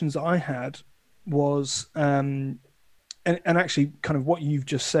the questions that I had was, and actually kind of what you've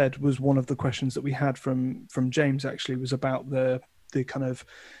just said was one of the questions that we had from James, actually, was about the kind of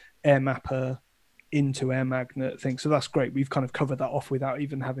Air Mapper into Air Magnet thing. So that's great. We've kind of covered that off without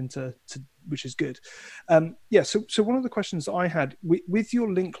even having to which is good. So one of the questions that I had with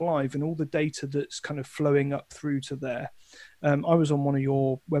your Link Live and all the data that's kind of flowing up through to there, I was on one of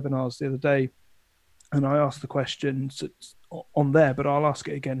your webinars the other day, and I asked the questions on there, but I'll ask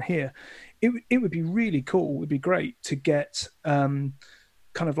it again here. It would be really cool. It would be great to get kind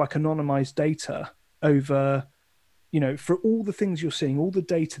of like anonymized data over, for all the things you're seeing, all the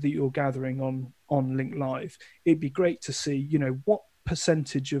data that you're gathering on Link Live. It'd be great to see, what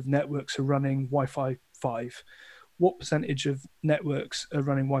percentage of networks are running Wi-Fi 5, what percentage of networks are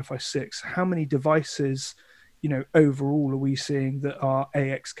running Wi-Fi 6, how many devices, overall are we seeing that are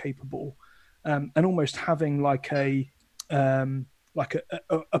AX capable, and almost having like a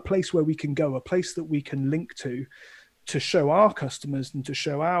place where we can go, a place that we can link to show our customers and to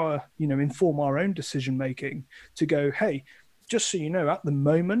show our, inform our own decision making, to go, hey, just so you know, at the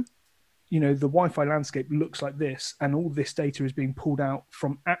moment, the Wi-Fi landscape looks like this, and all this data is being pulled out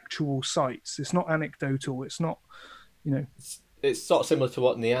from actual sites. It's not anecdotal. It's not, It's sort of similar to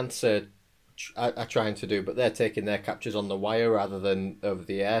what Niansa are trying to do, but they're taking their captures on the wire rather than over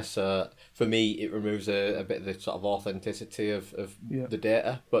the air. So for me, it removes a bit of the sort of authenticity of the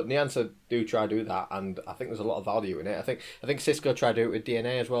data. But Niansa do try to do that, and I think there's a lot of value in it. I think Cisco try to do it with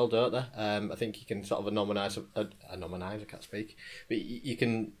DNA as well, don't they? I think you can sort of anonymize, I can't speak, but you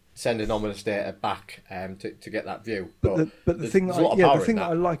can send anonymous data back to get that view. But the thing that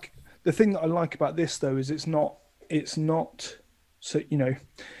I like about this though is it's not So,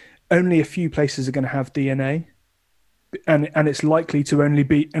 only a few places are going to have DNA, and it's likely to only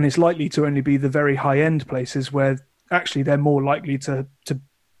be the very high end places where actually they're more likely to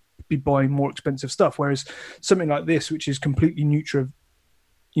be buying more expensive stuff. Whereas something like this, which is completely neutral,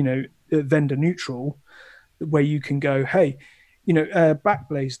 vendor neutral, where you can go, hey,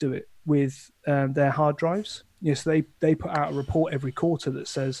 Backblaze do it with their hard drives. Yes, they put out a report every quarter that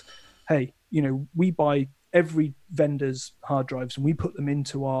says, hey, we buy every vendor's hard drives and we put them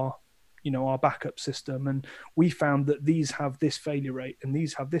into our backup system, and we found that these have this failure rate and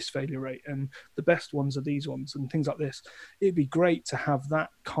these have this failure rate, and the best ones are these ones, and things like this. It'd be great to have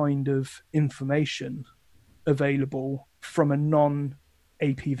that kind of information available from a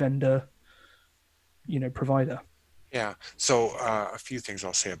non-AP vendor, provider. Yeah. So a few things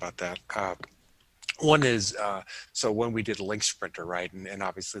I'll say about that. One is, so when we did Link Sprinter, right, and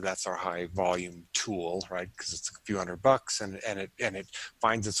obviously that's our high volume tool, right, because it's a few $100 and it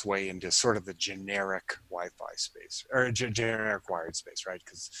finds its way into sort of the generic Wi-Fi space or generic wired space, right,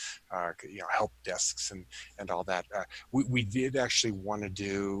 because help desks and all that. We did actually want to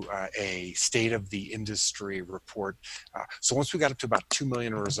do a state of the industry report. So once we got up to about 2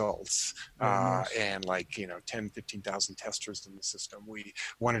 million results and 10,000-15,000 testers in the system, we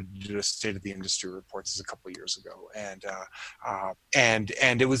wanted to do a state of the industry report. This is a couple of years ago, and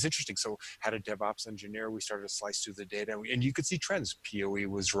it was interesting. So, had a DevOps engineer. We started to slice through the data, and you could see trends. PoE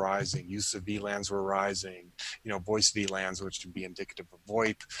was rising, use of VLANs were rising. Voice VLANs, which would be indicative of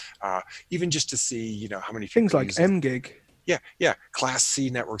VoIP. Even just to see, how many things like mGig. Yeah, Class C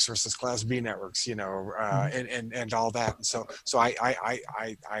networks versus Class B networks, and all that. And so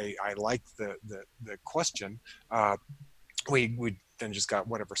I like the question. We then just got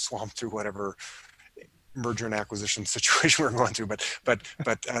whatever swamped through whatever merger and acquisition situation we're going through, but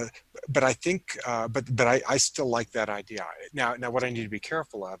I think I still like that idea. Now what I need to be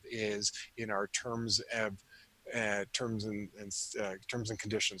careful of is in our terms and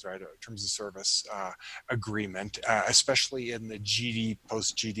conditions, right? Terms of service agreement, especially in the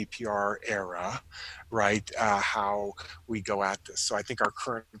post GDPR era, right? How we go at this. So I think our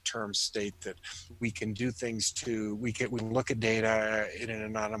current terms state that we can do things we can look at data in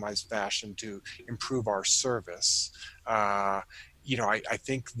an anonymized fashion to improve our service. I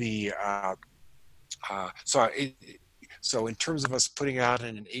think so in terms of us putting out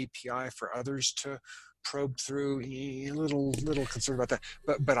an API for others to probe through, a little concerned about that,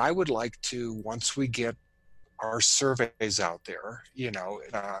 but I would like to, once we get our surveys out there,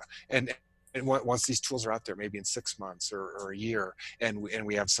 and once these tools are out there, maybe in 6 months or a year, and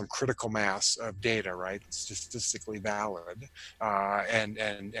we have some critical mass of data, right, statistically valid, and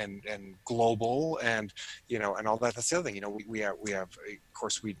global, and and all that. That's the other thing. We have of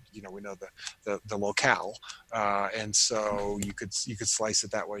course we know the locale, and so you could slice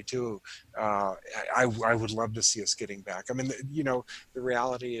it that way too. I would love to see us getting back. I mean, the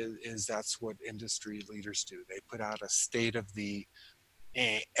reality is that's what industry leaders do. They put out a state of the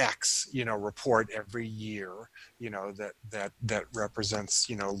X report every year, that represents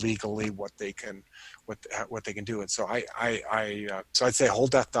legally what they can do. And so so I'd say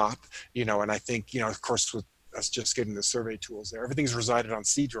hold that thought, and I think of course with us just getting the survey tools there, everything's resided on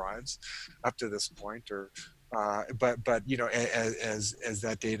C drives up to this point, or but as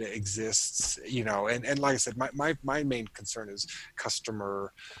that data exists, and like I said, my main concern is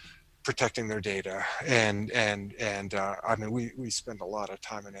customer protecting their data, and I mean we spend a lot of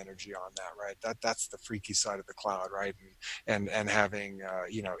time and energy on that, right? That's the freaky side of the cloud, right? And having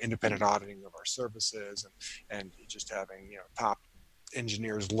independent auditing of our services, and just having top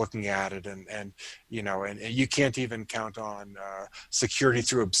engineers looking at it, and you can't even count on security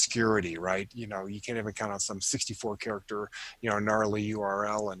through obscurity, right? You can't even count on some 64 character gnarly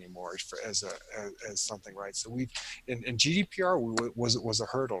URL anymore as something, right? So we in GDPR was a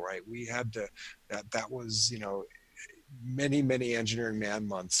hurdle, right? We had to that was many engineering man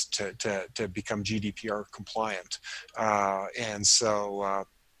months to become GDPR compliant, and so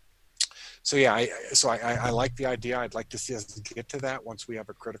yeah, I like the idea. I'd like to see us get to that once we have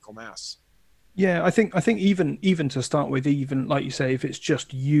a critical mass. Yeah, I think even to start with, even like you say, if it's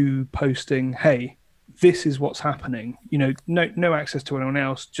just you posting, hey, this is what's happening, no access to anyone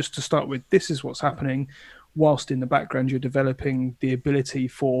else, just to start with, this is what's happening, whilst in the background you're developing the ability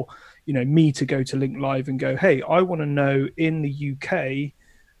for me to go to Link Live and go, hey, I want to know in the UK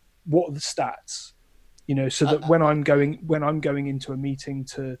what are the stats, so that when I'm going into a meeting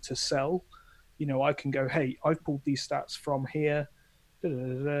to sell, I can go, hey, I've pulled these stats from here.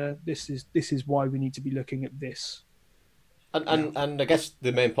 This is why we need to be looking at this. And I guess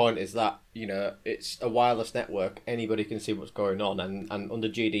the main point is that, you know, it's a wireless network. Anybody can see what's going on. And under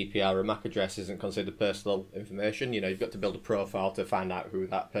GDPR, a MAC address isn't considered personal information. You know, you've got to build a profile to find out who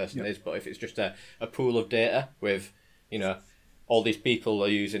that person is. But if it's just a pool of data with, you know, all these people are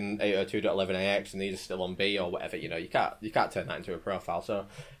using 802.11ax and these are still on B or whatever, you know, you can't turn that into a profile. So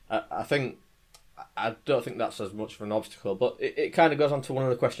I don't think that's as much of an obstacle, but it kind of goes on to one of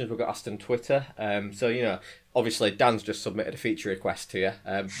the questions we got asked on Twitter. So, you know, obviously Dan's just submitted a feature request to you.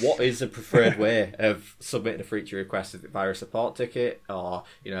 What is the preferred way of submitting a feature request? Is it via a support ticket or,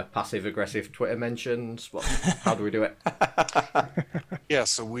 you know, passive aggressive Twitter mentions? How do we do it? Yeah,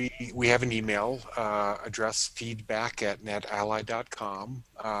 so we have an email address, feedback@netally.com,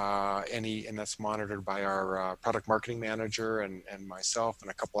 and that's monitored by our product marketing manager and myself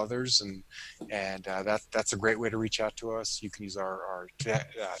and a couple others, and that's a great way to reach out to us. You can use our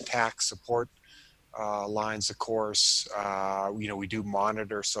tax support lines, of course. You know, we do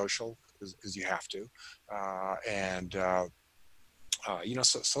monitor social because you have to, you know,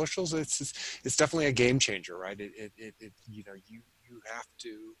 so socials, it's definitely a game changer, right? It you know, you have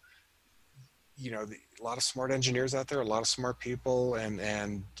to, you know, a lot of smart engineers out there, a lot of smart people,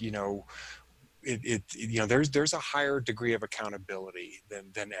 and you know, you know, there's a higher degree of accountability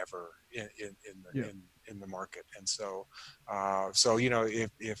than ever in the market. And so you know, if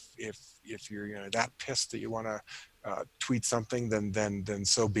you're, you know, that pissed that you want to tweet something, then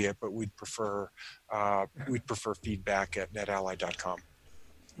so be it. But we'd prefer feedback@netally.com.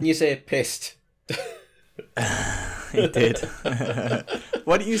 You say pissed. He did.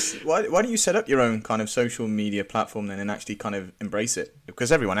 Why don't you set up your own kind of social media platform then and actually kind of embrace it?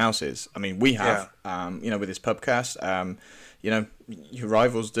 Because everyone else is. I mean, we have, you know, with this podcast, you know, your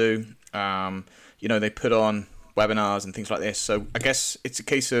rivals do. You know, they put on webinars and things like this. So I guess it's a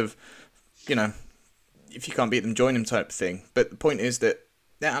case of, you know, if you can't beat them, join them type of thing. But the point is that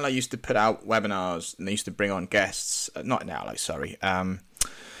NetAlly used to put out webinars and they used to bring on guests. Not NetAlly, sorry.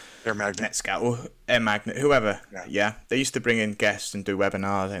 AirMagnet. NetScout or AirMagnet, whoever. Yeah, they used to bring in guests and do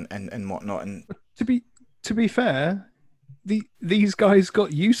webinars and whatnot. And to be fair, these guys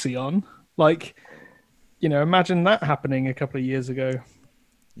got UC on. Like, you know, imagine that happening a couple of years ago.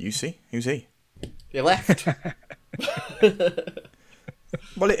 UC? Who's he? You left.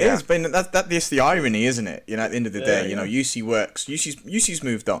 Well, it is, but that's the irony, isn't it? You know, at the end of the day, you know, UC works. UC's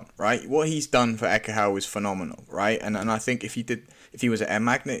moved on, right? What he's done for Ekahau is phenomenal, right? And I think if he was at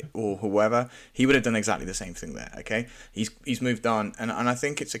AirMagnet or whoever, he would have done exactly the same thing there. Okay, he's moved on, and I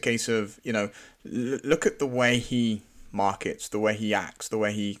think it's a case of, you know, look at the way he markets, the way he acts, the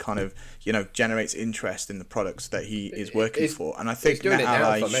way he kind of, you know, generates interest in the products that he is working for. And I think he's doing it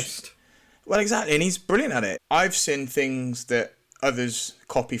now for Mist. Well, exactly, and he's brilliant at it. I've seen things that others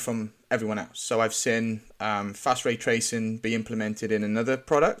copy from everyone else. So I've seen fast ray tracing be implemented in another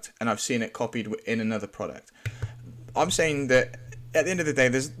product, and I've seen it copied in another product. I'm saying that at the end of the day,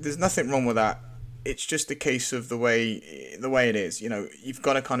 there's nothing wrong with that. It's just a case of the way it is. You know, you've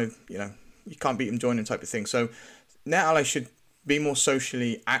got to kind of, you know, you can't beat them, join them type of thing. So NetAlly should be more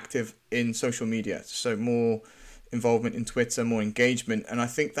socially active in social media. So more involvement in Twitter, more engagement. And I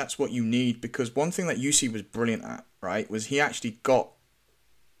think that's what you need, because one thing that UC was brilliant at, right, was he actually got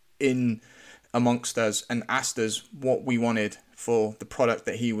in amongst us and asked us what we wanted for the product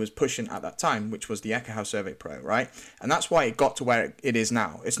that he was pushing at that time, which was the Ekahau Survey Pro, right? And that's why it got to where it is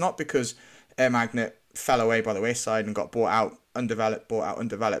now. It's not because AirMagnet fell away by the wayside and got bought out undeveloped.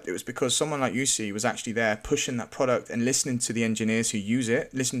 It was because someone like UC was actually there pushing that product and listening to the engineers who use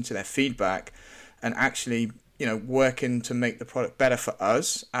it, listening to their feedback, and actually, you know, working to make the product better for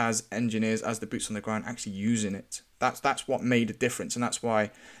us as engineers, as the boots on the ground, actually using it. That's what made a difference, and that's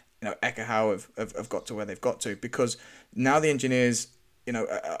why, you know, Ekahau have got to where they've got to, because now the engineers, you know,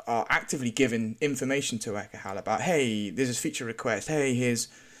 are actively giving information to Ekahau about, hey, there's this feature request, hey, here's,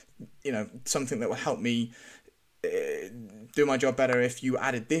 you know, something that will help me do my job better if you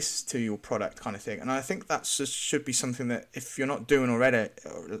added this to your product, kind of thing. And I think that should be something that, if you're not doing already,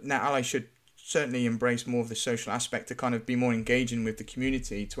 NetAlly should certainly embrace more of the social aspect to kind of be more engaging with the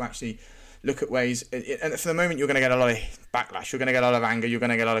community, to actually look at ways. And for the moment, you're going to get a lot of backlash, you're going to get a lot of anger, you're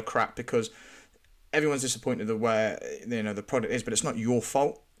going to get a lot of crap, because everyone's disappointed with where, you know, the product is, but it's not your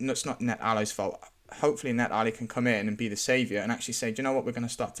fault. It's not NetAlly's fault. Hopefully NetAlly can come in and be the savior and actually say, do you know what, we're going to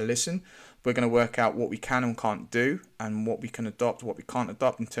start to listen. We're going to work out what we can and can't do, and what we can adopt, what we can't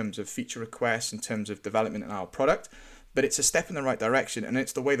adopt in terms of feature requests, in terms of development in our product. But it's a step in the right direction, and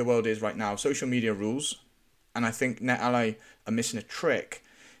it's the way the world is right now. Social media rules, and I think NetAlly are missing a trick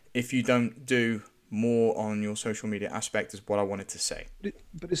if you don't do more on your social media aspect, is what I wanted to say.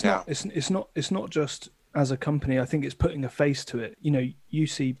 But it's not. It's not just as a company, I think it's putting a face to it. You know,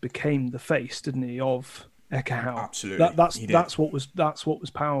 UC became the face, didn't he, of Ekahau? Absolutely. That's what was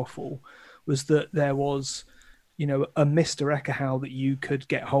powerful, was that there was, you know, a Mr. Ekahau that you could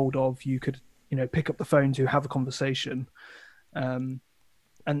get hold of. You could, you know, pick up the phone to have a conversation.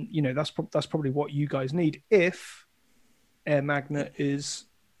 And you know, that's probably what you guys need if Air Magnet is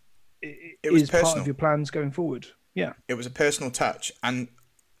part of your plans going forward. Yeah, it was a personal touch, and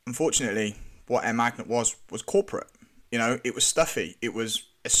unfortunately, what Air Magnet was corporate. You know, it was stuffy. It was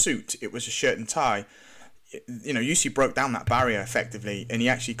a suit. It was a shirt and tie. You know, UC broke down that barrier effectively, and he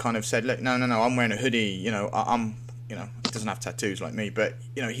actually kind of said, "Look, no, I'm wearing a hoodie. You know, I'm, you know, he doesn't have tattoos like me, but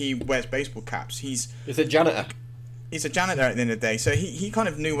you know, he wears baseball caps. He's a janitor. He's a janitor at the end of the day, so he kind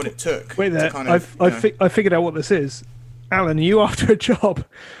of knew what it took. Wait there, I figured out what this is. Alan, are you after a job?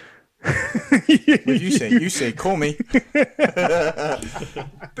 Well, you see, call me. But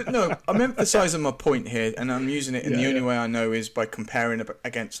no, I'm emphasising my point here, and I'm using it in the only way I know is by comparing it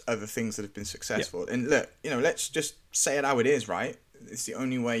against other things that have been successful. And look, you know, let's just say it how it is, right? It's the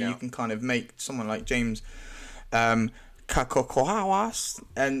only way you can kind of make someone like James Kakokohawas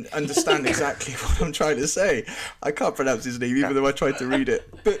and understand exactly what I'm trying to say. I can't pronounce his name, even though I tried to read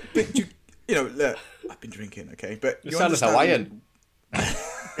it. But you know, look, I've been drinking, okay? But you sound Hawaiian.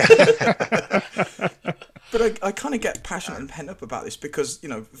 But I kind of get passionate and pent up about this because, you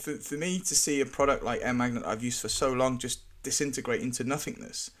know, for me to see a product like Air Magnet I've used for so long just disintegrate into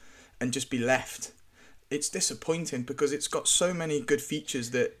nothingness and just be left, it's disappointing because it's got so many good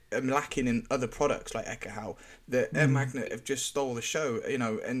features that are lacking in other products like Ekahau. The Air Magnet have just stole the show, you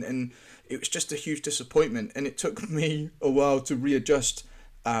know, and it was just a huge disappointment. And it took me a while to readjust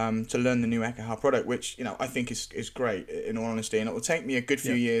to learn the new Ekahau product, which, you know, I think is great in all honesty, and it will take me a good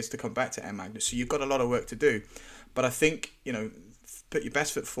few years to come back to Air Magnet, so you've got a lot of work to do. But I think, you know, put your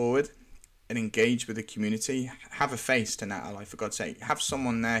best foot forward and engage with the community. Have a face to NetAlly, for God's sake. Have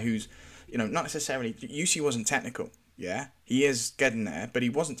someone there who's, you know, not necessarily, UC wasn't technical, he is getting there, but he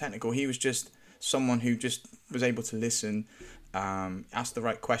wasn't technical. He was just someone who just was able to listen, ask the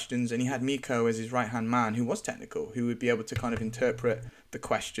right questions, and he had Miko as his right-hand man who was technical, who would be able to kind of interpret the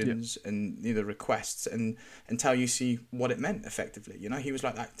questions and, you know, the requests and tell UC what it meant effectively. You know, he was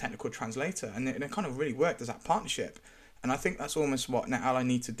like that technical translator, and it kind of really worked as that partnership. And I think that's almost what NetAlly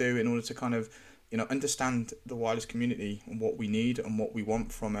need to do in order to kind of, you know, understand the wireless community and what we need and what we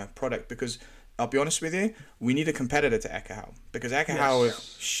want from a product. Because I'll be honest with you, we need a competitor to Ekahau, because Ekahau have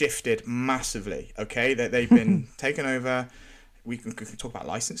shifted massively. Okay, they've been taken over. We can talk about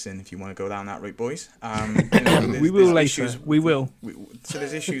licensing if you want to go down that route, boys. You know, we will later. We will. So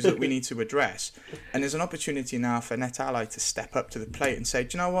there's issues that we need to address, and there's an opportunity now for NetAlly to step up to the plate and say,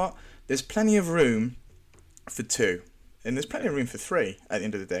 do you know what? There's plenty of room for 2, and there's plenty of room for 3 at the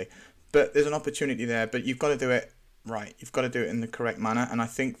end of the day. But there's an opportunity there, but you've got to do it right. You've got to do it in the correct manner, and I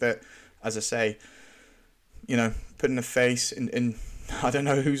think that, as I say, you know, putting a face in I don't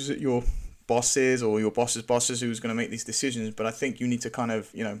know who's your bosses or your boss's bosses who's going to make these decisions, but I think you need to kind of,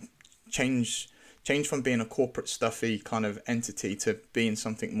 you know, change from being a corporate stuffy kind of entity to being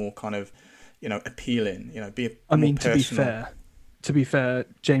something more kind of, you know, appealing, you know, be a more personal. To be fair,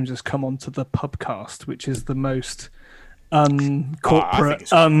 James has come onto the Pubcast, which is the most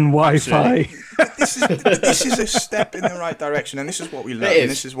uncorporate, un-Wi-Fi. This is a step in the right direction, and this is what we love,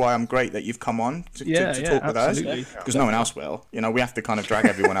 and this is why I'm great that you've come on to talk with us, because no one else will. You know, we have to kind of drag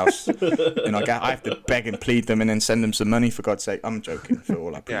everyone else. You know, I have to beg and plead them and then send them some money, for God's sake. I'm joking for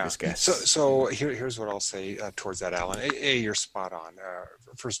all our previous guests. So here's what I'll say towards that, Alan. You're spot on.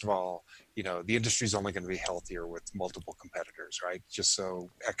 First of all, you know, the industry is only going to be healthier with multiple competitors, right? Just so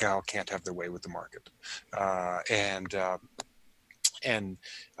Ekahau can't have their way with the market. And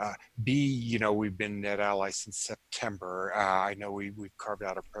B, you know, we've been NetAlly since September. I know we've carved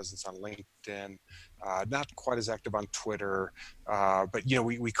out a presence on LinkedIn, not quite as active on Twitter, but, you know,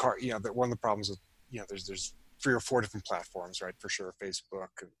 one of the problems with, you know, there's 3 or 4 different platforms, right? For sure, Facebook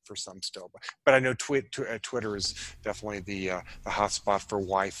for some still, but I know Twitter is definitely the hotspot for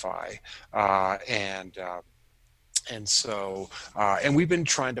Wi-Fi, and so and we've been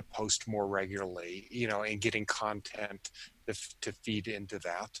trying to post more regularly, you know, and getting content to feed into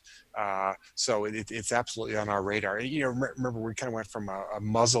that. So it's absolutely on our radar. You know, remember we kind of went from a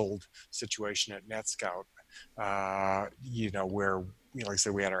muzzled situation at NetScout, you know, where, you know, like I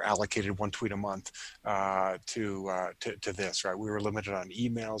said, we had our allocated 1 tweet a month to this, right? We were limited on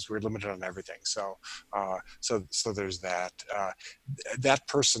emails, we were limited on everything. So there's that. That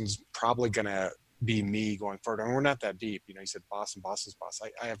person's probably gonna be me going forward. I mean, we're not that deep, you know. You said boss and boss's boss.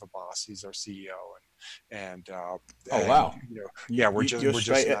 I have a boss. He's our CEO, and oh wow, you know, yeah, you're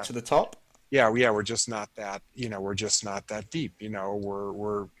straight up to the top. we're just not that, we're just not that deep.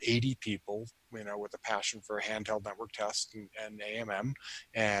 We're 80 people, with a passion for a handheld network test and AMM,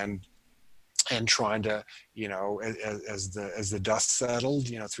 and trying to, as the dust settled,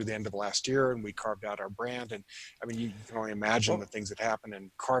 through the end of last year, and we carved out our brand. And I mean, you can only imagine the things that happen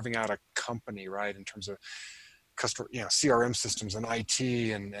in carving out a company, right, in terms of customer, CRM systems and IT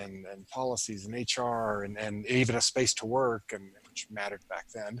and policies and HR and even a space to work, and which mattered back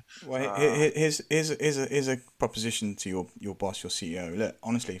then. Well, here's a proposition to your boss, your CEO. Look,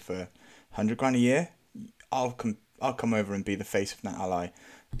 honestly, for $100,000 a year, I'll come over and be the face of NetAlly.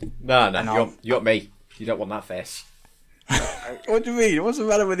 No, you're me. You don't want that face. What do you mean? What's the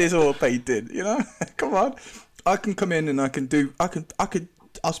matter with this all painted? Come on. I can come in and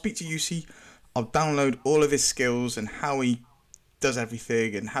I'll speak to UC. I'll download all of his skills and how he does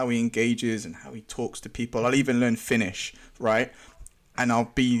everything and how he engages and how he talks to people. I'll even learn Finnish, right? And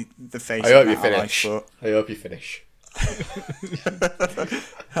I'll be the face. I hope you finish.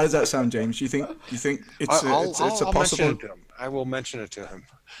 How does that sound, James? Do you think it's a possible? I will mention it to him.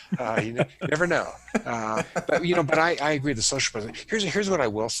 You never know. But I agree. The social presence. Here's what I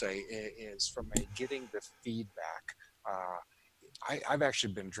will say is from getting the feedback. I've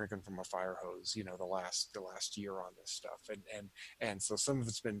actually been drinking from a fire hose, the last year on this stuff, and so some of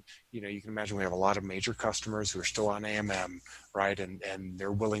it's been, you can imagine we have a lot of major customers who are still on AMM, right, and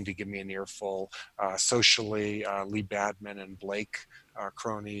they're willing to give me an earful. Socially, Lee Badman and Blake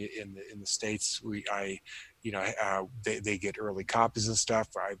Crony in the States, they get early copies and stuff.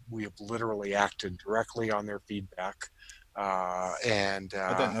 We have literally acted directly on their feedback, and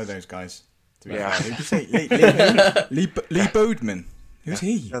I don't know those guys. Yeah. Who'd you say? Lee Bodman. Who's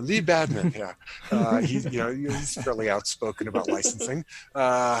he? Lee Badman. Yeah. He's fairly outspoken about licensing,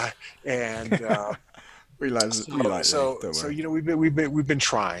 and we like so we've been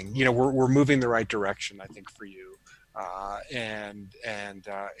trying. We're moving the right direction, I think, for you. And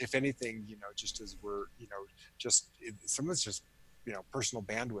if anything, just as we're, some of it's just, personal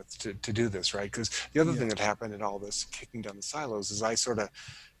bandwidth to do this, right? Because the other thing that happened in all this kicking down the silos is I sort of,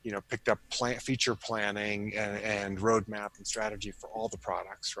 picked up feature planning and roadmap and strategy for all the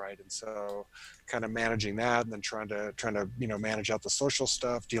products, right? And so kind of managing that, and then trying to manage out the social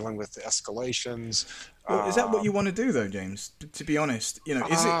stuff, dealing with the escalations. Well, is that what you want to do though, James? To be honest, is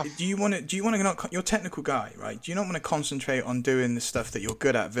it? Do you want to not? You're a technical guy, right? Do you not want to concentrate on doing the stuff that you're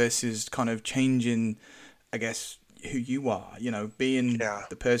good at versus kind of changing, I guess, who you are, being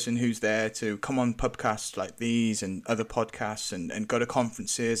the person who's there to come on podcasts like these and other podcasts and go to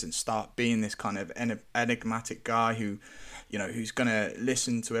conferences and start being this kind of enigmatic guy who, who's going to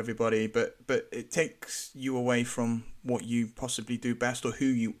listen to everybody, but it takes you away from what you possibly do best or who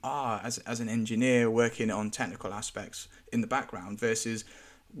you are as an engineer working on technical aspects in the background versus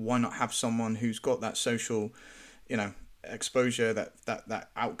why not have someone who's got that social, exposure, that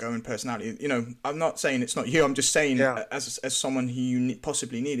outgoing personality. I'm not saying it's not you. I'm just saying as someone who you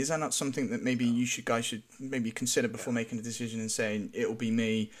possibly need. Is that not something that maybe guys should maybe consider before making a decision and saying it'll be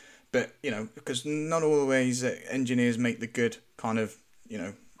me? But because not always engineers make the good kind of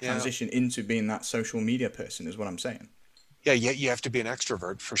transition into being that social media person is what I'm saying. Yeah, you have to be an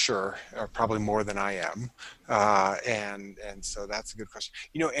extrovert for sure, probably more than I am, and so that's a good question.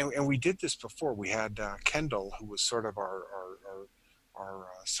 And we did this before. We had Kendall, who was sort of our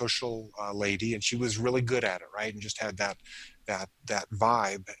social lady, and she was really good at it, right? And just had that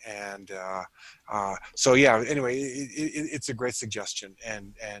vibe, and so yeah. Anyway, it's a great suggestion,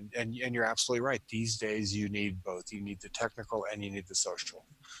 and you're absolutely right. These days, you need both. You need the technical and you need the social.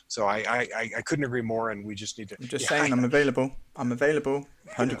 So I couldn't agree more, and we just need to. I'm just saying, I'm available.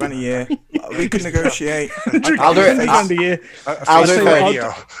 $100,000 a year. We could negotiate. I'll do it. $100,000 a year.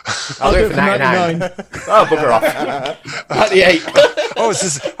 I'll do it for 99. Oh, bugger off. 98. I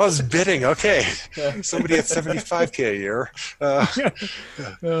was bidding. Okay, somebody at 75K a year.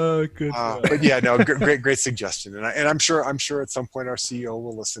 Good. But yeah, no, great suggestion, and I'm sure at some point our CEO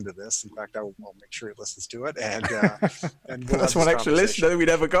will listen to this. In fact, I'll make sure he listens to it, and we'll that's one extra listener we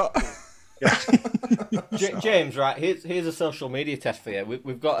never got. Yeah. James, right, here's a social media test for you.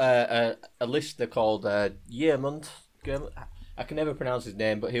 We've got a listener called Yermund. I can never pronounce his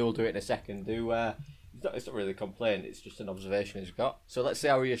name, but he will do it in a second. It's not really a complaint, it's just an observation he's got. So let's see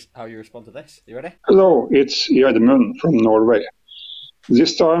how you respond to this. You ready? Hello, it's Yermund from Norway.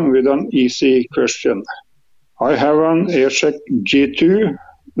 This time with an easy question. I have an AirCheck G2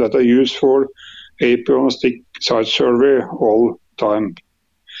 that I use for AP on stick site survey all time.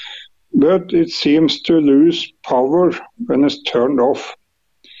 But it seems to lose power when it's turned off.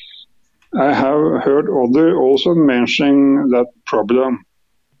 I have heard others also mentioning that problem.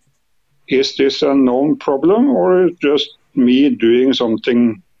 Is this a known problem, or is it just me doing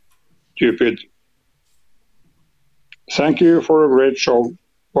something stupid? Thank you for a great show.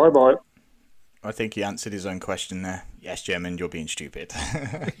 Bye-bye. I think he answered his own question there. Yes, German, you're being stupid.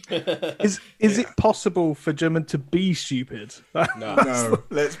 Is it possible for German to be stupid? No,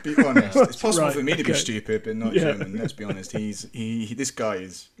 let's be honest. It's possible Right, for me to be okay. stupid, but not German. Let's be honest. This guy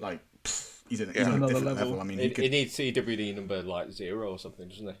is like, he's on a Another different level. level. I mean, He needs CWD number like 0 or something,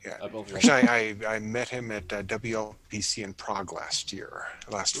 doesn't he? Yeah. Above one. Actually, I met him at WLPC in Prague last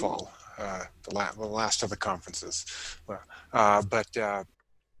fall, the last of the conferences.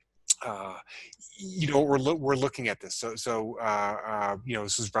 We're looking at this. So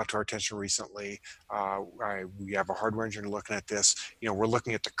this was brought to our attention recently. We have a hardware engineer looking at this. We're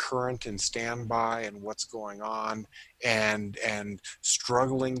looking at the current and standby and what's going on, and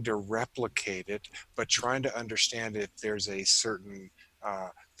struggling to replicate it, but trying to understand if there's a certain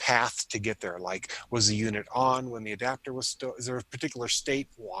path to get there. Like, was the unit on when the adapter was still? Is there a particular state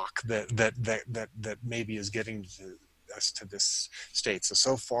walk that maybe is getting to us to this state?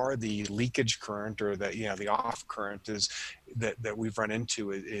 So far the leakage current, or the off current is that we've run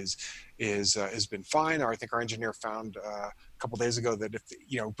into is has been fine. Or I think our engineer found a couple days ago that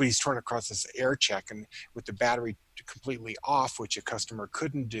but he's trying to cross this air check, and with the battery completely off, which a customer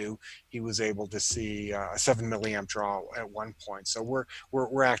couldn't do, he was able to see a 7 milliamp draw at one point. So we're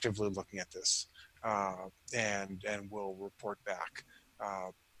actively looking at this, and we'll report back.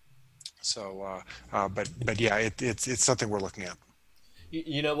 But yeah, it's something we're looking at.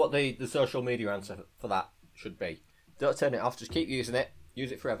 You know what the social media answer for that should be? Don't turn it off. Just keep using it.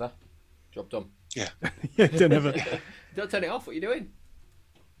 Use it forever. Job done. Yeah. Don't ever. Don't turn it off. What are you doing?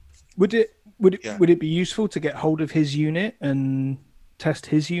 Would it be useful to get hold of his unit and test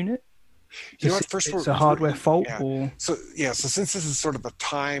his unit? It's a hardware fault, or so since this is sort of a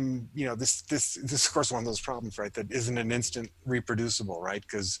time, this of course one of those problems, right, that isn't an instant reproducible, right,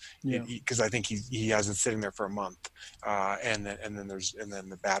 because I think he has it sitting there for a month, and then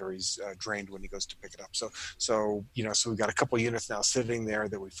the battery's drained when he goes to pick it up. So we've got a couple of units now sitting there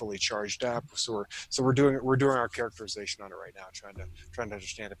that we fully charged up. So we're doing our characterization on it right now, trying to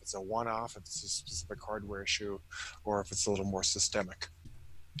understand if it's a one-off, if it's a specific hardware issue, or if it's a little more systemic.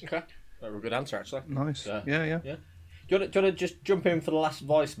 Okay. A good answer, actually. Nice. Yeah. Yeah. Do you want to just jump in for the last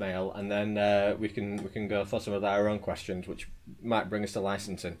voicemail, and then we can go for some of our own questions, which might bring us to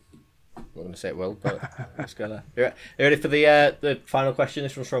licensing. I'm not going to say it will, but let's go there. You ready for the final question?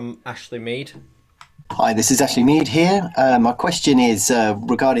 This one's from Ashley Mead. Hi, this is Ashley Mead here. My question is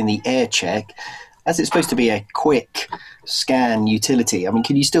regarding the air check. As it's supposed to be a quick scan utility, I mean,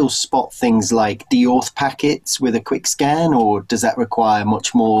 can you still spot things like deauth packets with a quick scan, or does that require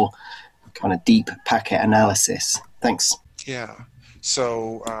much more kind of deep packet analysis? Thanks. Yeah.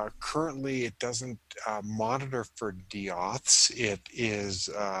 So currently it doesn't monitor for deauths. It is,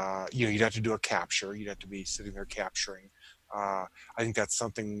 you'd have to do a capture. You'd have to be sitting there capturing. I think that's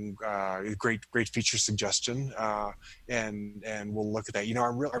something, great feature suggestion. And we'll look at that.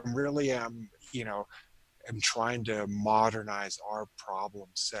 I'm trying to modernize our problem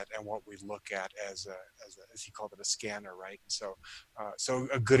set and what we look at as he called it, a scanner, right? And so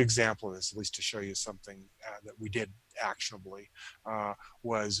a good example of this, at least to show you something that we did actionably,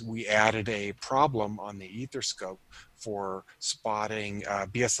 was we added a problem on the Etherscope for spotting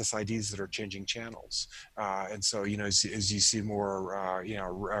BSSIDs that are changing channels. And so, as you see more,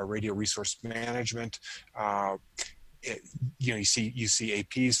 radio resource management, you see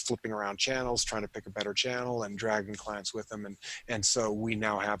APs flipping around channels, trying to pick a better channel and dragging clients with them, and so we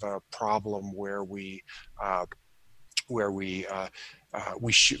now have a problem where you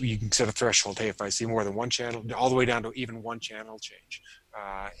can set a threshold. Hey, if I see more than one channel, all the way down to even one channel change,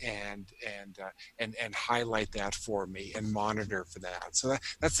 and highlight that for me and monitor for that. So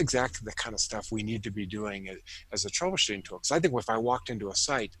that's exactly the kind of stuff we need to be doing as a troubleshooting tool. Because I think if I walked into a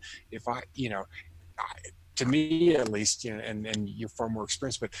site, to me at least, and you're far more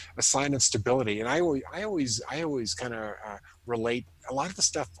experienced, but a sign of stability. And I always kind of relate a lot of the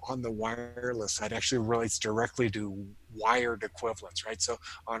stuff on the wireless side actually relates directly to wired equivalents, right? So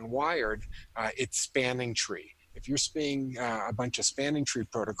on wired, it's spanning tree. If you're seeing a bunch of spanning tree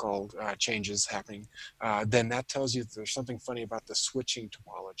protocol changes happening, then that tells you that there's something funny about the switching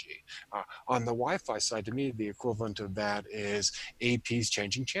topology. On the Wi-Fi side, to me, the equivalent of that is APs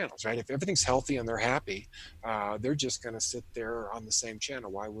changing channels, right? If everything's healthy and they're happy, they're just going to sit there on the same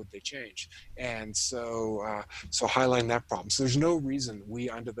channel. Why would they change? And so highlighting that problem. So there's no reason we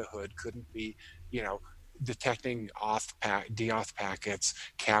under the hood couldn't be, detecting deauth packets,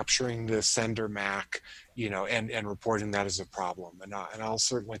 capturing the sender MAC, and reporting that as a problem. And I'll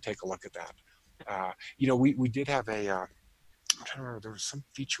certainly take a look at that. We did have I'm trying to remember, there was some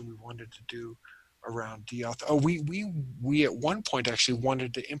feature we wanted to do around deauth. Oh, we at one point actually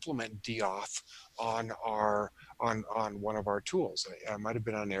wanted to implement deauth on one of our tools. It might have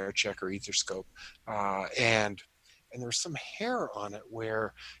been on AirCheck or Etherscope, and there was some hair on it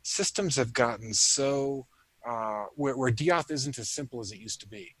where systems have gotten so where deauth isn't as simple as it used to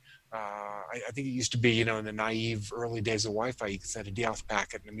be. I think it used to be, in the naive early days of Wi-Fi, you could send a deauth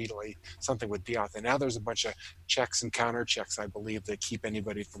packet and immediately something with deauth. And now there's a bunch of checks and counter checks, I believe, that keep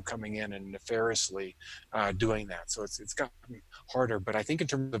anybody from coming in and nefariously doing that. So it's gotten harder. But I think in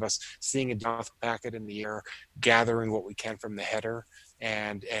terms of us seeing a deauth packet in the air, gathering what we can from the header,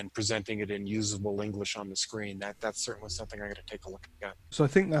 and presenting it in usable English on the screen, that's certainly something I'm going to take a look at. So I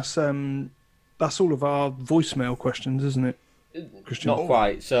think that's all of our voicemail questions, isn't it, Christian? Not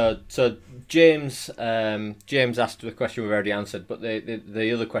quite. So James asked the question we've already answered, but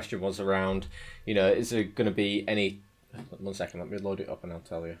the other question was around, is there going to be any? 1 second, let me load it up and I'll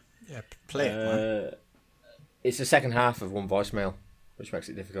tell you. Yeah, play it, man. It's the second half of one voicemail, which makes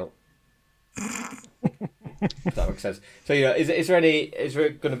it difficult. If that makes sense. So is there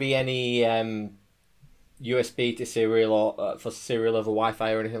going to be any USB to serial or for serial over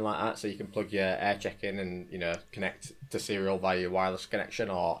Wi-Fi or anything like that, so you can plug your AirCheck in and connect to serial via your wireless connection,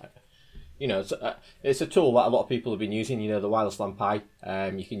 or it's a tool that a lot of people have been using. The wireless LAN Pi.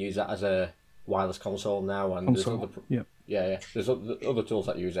 You can use that as a wireless console now, and there's other tools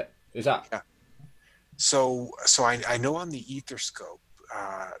that use it. Is that? Yeah. So I know on the Etherscope,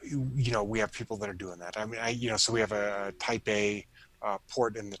 we have people that are doing that. I mean, so we have a Type A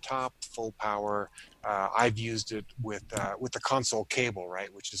port in the top, full power. I've used it with the console cable,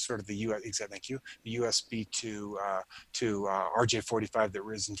 right, which is sort of the USB to RJ45 that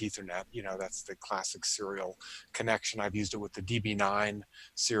isn't Ethernet. That's the classic serial connection. I've used it with the DB9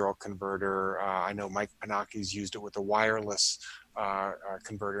 serial converter. I know Mike Panaki's used it with a wireless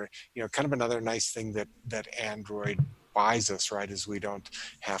converter. Kind of another nice thing that Android buys us, right, is we don't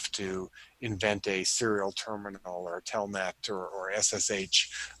have to invent a serial terminal or telnet or SSH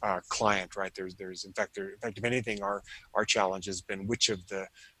client, right? There's in fact, if anything, our challenge has been which of the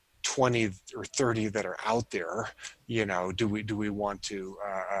 20 or 30 that are out there, do we want to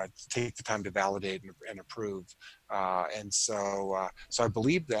take the time to validate and approve? And so I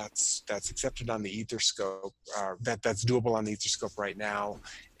believe that's accepted on the Etherscope. That's doable on the Etherscope right now,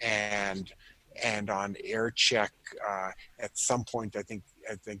 and on AirCheck at some point. I think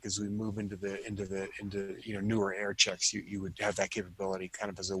as we move into newer AirChecks, you would have that capability kind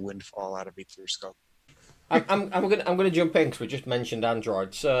of as a windfall out of Etherscope. I'm gonna jump in because we just mentioned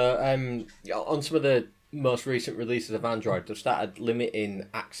Android. So on some of the most recent releases of Android, they've started limiting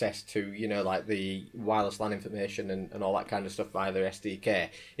access to like the wireless LAN information and all that kind of stuff via their SDK.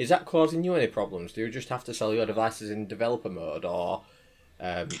 Is that causing you any problems? Do you just have to sell your devices in developer mode, or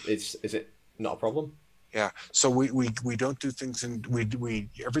is it not a problem? Yeah, so we don't do things in we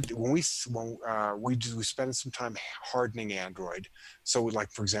spend some time hardening Android. So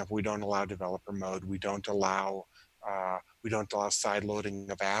for example, we don't allow developer mode. We don't allow side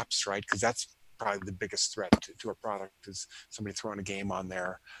loading of apps, right? Because that's probably the biggest threat to a product is somebody throwing a game on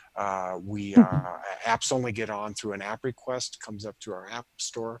there. Apps only get on through an app request, comes up to our app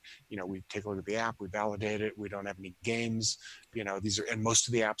store. We take a look at the app, we validate it. We don't have any games. And most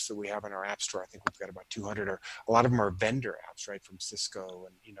of the apps that we have in our app store, I think we've got about 200, or a lot of them are vendor apps, right, from Cisco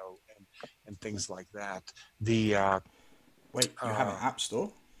and things like that. Wait, you have an app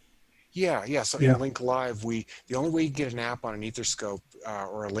store? Yeah. So in Link Live, the only way you get an app on an Etherscope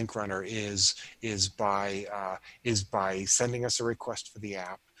or a Link Runner is by sending us a request for the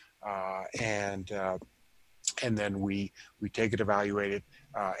app, and then we take it, evaluate it,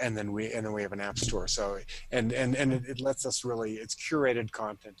 and then we have an app store. So and it lets us it's curated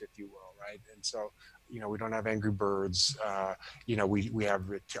content, if you will, right? And so we don't have Angry Birds. We have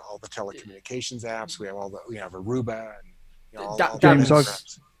all the telecommunications apps. We have Aruba and all James, the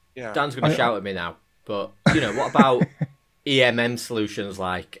apps. Yeah. Dan's going to shout at me now, but what about EMM solutions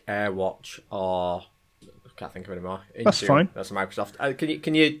like AirWatch or I can't think of any more. Intune, that's fine. That's Microsoft.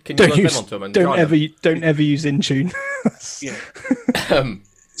 Can you plug them onto them and don't ever use Intune. Yeah.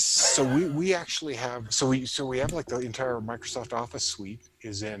 So we actually have we have like the entire Microsoft Office suite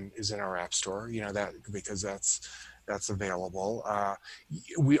is in our app store. That because that's available.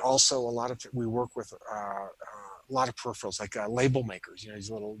 We also we work with lot of peripherals like label makers.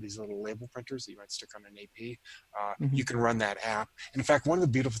 These little label printers that you might stick on an AP. You can run that app. And in fact, one of the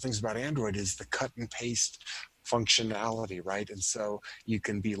beautiful things about Android is the cut and paste functionality, right? And so you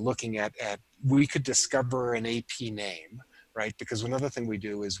can be looking at we could discover an AP name, right? Because another thing we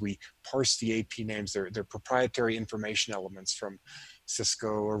do is we parse the AP names. They're proprietary information elements from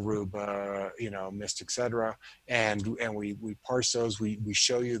Cisco, Aruba, Mist, etc. And we parse those. We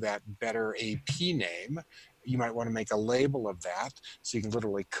show you that better AP name. You might want to make a label of that, so you can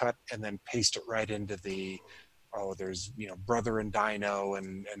literally cut and then paste it right into the. There's Brother and Dino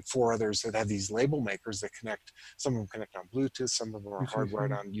and 4 others that have these label makers that connect. Some of them connect on Bluetooth, some of them are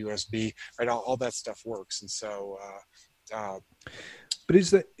hardwired on USB. Right, all that stuff works, and so. But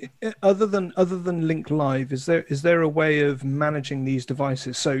is there, other than Link Live, is there a way of managing these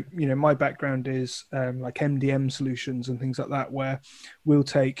devices? So my background is like MDM solutions and things like that, where we'll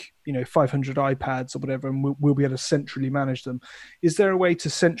take 500 iPads or whatever, and we'll be able to centrally manage them. Is there a way to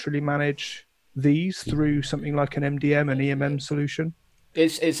centrally manage these through something like an MDM, an EMM solution?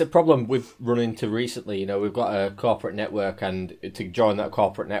 It's a problem we've run into recently. We've got a corporate network, and to join that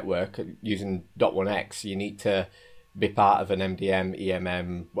corporate network using .1x, you need to be part of an MDM,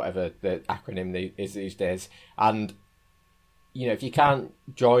 EMM, whatever the acronym is these days. And if you can't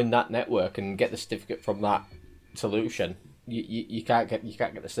join that network and get the certificate from that solution, you can't get the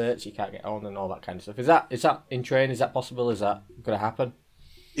certs, you can't get on, and all that kind of stuff. Is that in train? Is that possible? Is that going to happen?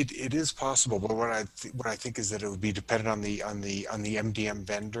 It is possible, but what I think is that it would be dependent on the MDM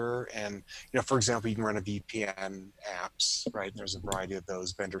vendor. And for example, you can run a VPN apps, right? And there's a variety of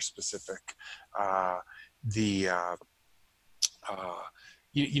those vendor specific.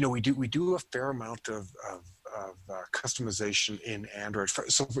 We do a fair amount of customization in Android.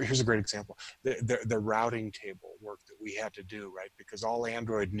 So here's a great example: the routing table work that we had to do, right? Because all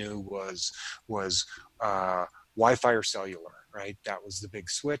Android knew was Wi-Fi or cellular, right? That was the big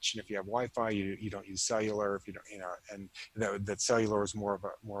switch. And if you have Wi-Fi, you don't use cellular. If you don't, and that cellular is more of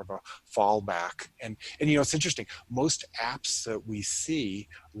a fallback. And it's interesting. Most apps that we see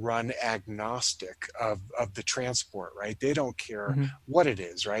run agnostic of the transport, right? They don't care what it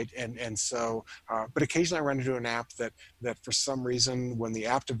is, right? And so, but occasionally I run into an app that for some reason, when the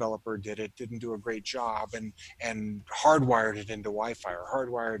app developer did it, didn't do a great job and hardwired it into Wi-Fi or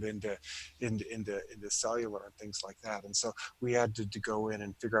hardwired into cellular and things like that. And so we had to go in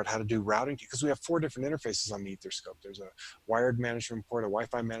and figure out how to do routing, because we have 4 different interfaces on the Etherscope. There's a wired management port, a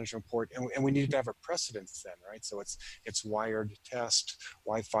Wi-Fi management port, and we needed to have a precedence then, right? So it's wired test,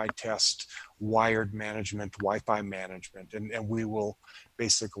 Wi-Fi test, wired management, Wi-Fi management, and we will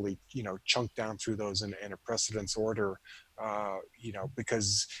basically chunk down through those in a precedence order.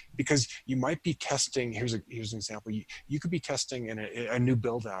 Because you might be testing. Here's an example. You could be testing in a new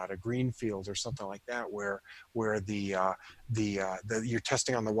build out, a greenfield or something like that, where you're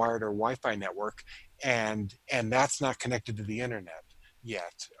testing on the wired or Wi-Fi network, and that's not connected to the internet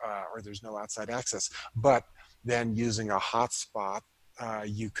yet, or there's no outside access. But then using a hotspot,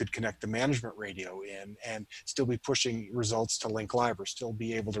 you could connect the management radio in and still be pushing results to Link Live, or still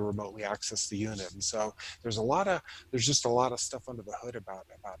be able to remotely access the unit. And so there's just a lot of stuff under the hood about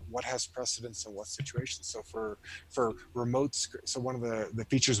what has precedence and what situations. So for remote, so one of the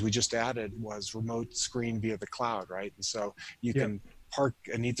features we just added was remote screen via the cloud, right? And so you can park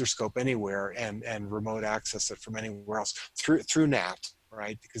an Etherscope anywhere and remote access it from anywhere else through NAT.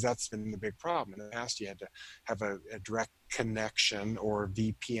 Right, because that's been the big problem. In the past, you had to have a direct connection or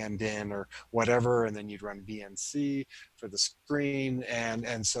VPN'd in or whatever, and then you'd run VNC for the screen,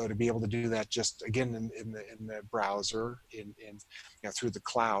 and so to be able to do that just again in the browser, through the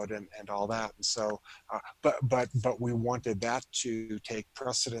cloud and all that. And so, but we wanted that to take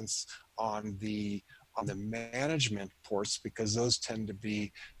precedence on the management ports, because those tend to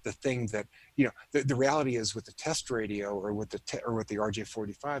be the thing that the reality is with the test radio or with the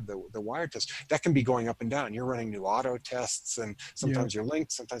RJ45, the wire test, that can be going up and down. You're running new auto tests, and sometimes you're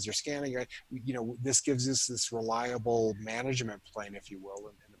linked, sometimes you're scanning. Right? This gives us this reliable management plane, if you will,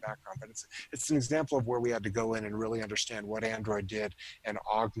 in the background. But it's an example of where we had to go in and really understand what Android did and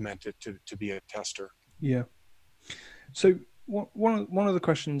augment it to be a tester. Yeah. So one of the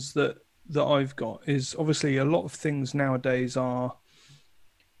questions that I've got is, obviously a lot of things nowadays are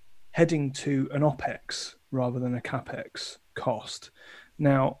heading to an OPEX rather than a CAPEX cost.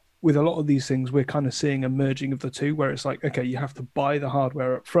 Now, with a lot of these things, we're kind of seeing a merging of the two, where it's like, okay, you have to buy the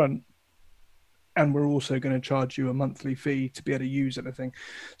hardware up front, and we're also going to charge you a monthly fee to be able to use anything.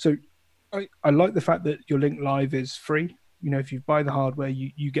 So I like the fact that your Link Live is free. If you buy the hardware,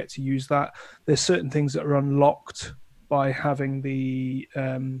 you get to use that. There's certain things that are unlocked by having the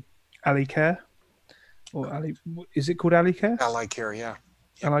AliCare. or Ali, is it called AliCare? Ally Care, yeah.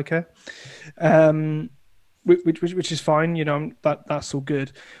 AliCare. Which is fine, you know, that's all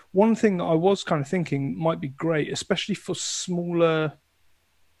good. One thing that I was kind of thinking might be great, especially for smaller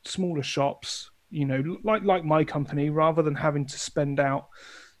shops, you know, like my company, rather than having to spend out,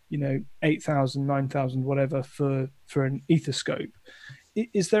 you know, 8,000, 9,000, whatever for an Ethoscope.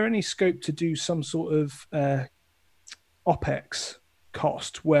 Is there any scope to do some sort of OPEX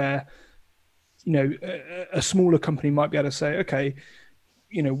cost where, you know, a smaller company might be able to say, okay,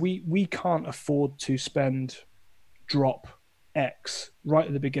 you know, we can't afford to spend drop X right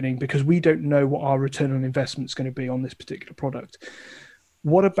at the beginning because we don't know what our return on investment is going to be on this particular product.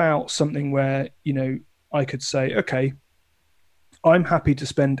 What about something where, you know, I could say, okay, I'm happy to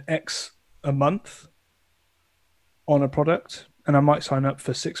spend X a month on a product, and I might sign up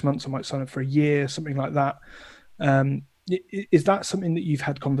for 6 months, I might sign up for a year, something like that. Is that something that you've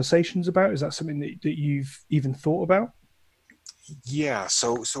had conversations about? Is that something that you've even thought about? Yeah,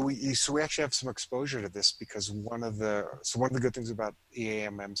 so we actually have some exposure to this because one of the good things about the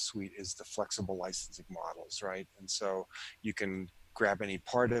AMM suite is the flexible licensing models, right? And so you can grab any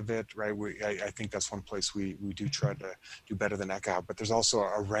part of it, right? I think that's one place we do try to do better than Echo, but there's also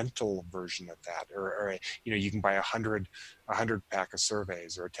a rental version of that, or you know, you can buy 100 pack of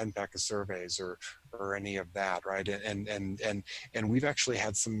surveys or a 10 pack of surveys or any of that, right? And we've actually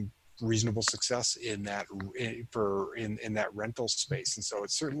had some reasonable success in that in that rental space, and so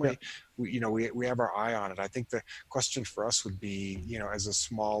it's certainly we have our eye on it. I think the question for us would be, you know, as a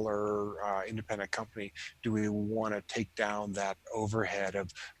smaller independent company, do we want to take down that overhead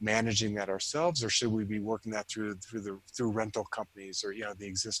of managing that ourselves, or should we be working that through rental companies or, you know, the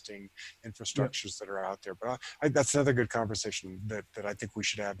existing infrastructures that are out there? But that's another good conversation that I think we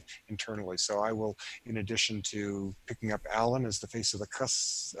should have internally. So I will, in addition to picking up Alan as the face of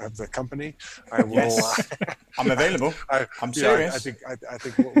the company, I will. Yes. I'm available. I'm serious. I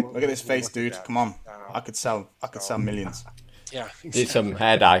think. Look at this face, dude. Come on. I could sell millions. Yeah. Need some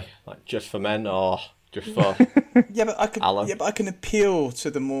hair dye, like just for men or just for Yeah, but I can appeal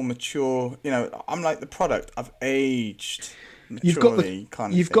to the more mature. You know, I'm like the product. I've aged maturely.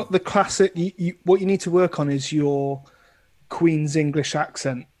 You've got the classic. What you need to work on is your Queen's English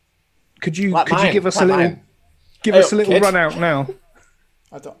accent. Could you give us a little run out now?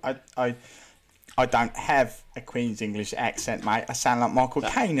 I don't have a Queen's English accent, mate. I sound like Michael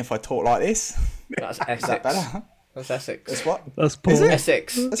Caine if I talk like this. That's Essex. Is that better? That's Essex. That's what? That's Paul.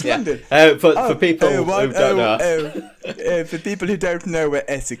 Essex. That's London. For people who don't know. For people who don't know where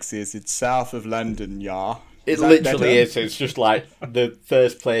Essex is, it's south of London, yeah. It literally is. It's just like the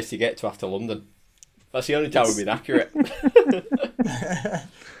first place you get to after London. That's the only time we've been accurate.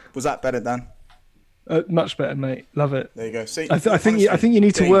 Was that better, Dan? Much better, mate. Love it. There you go. See, I think you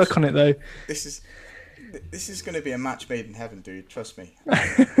need to work on it though. This is going to be a match made in heaven, dude. Trust me.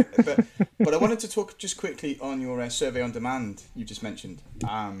 But I wanted to talk just quickly on your survey on demand you just mentioned.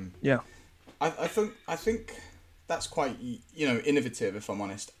 Yeah. I think that's quite, you know, innovative. If I'm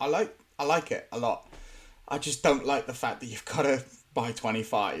honest, I like it a lot. I just don't like the fact that you've got to buy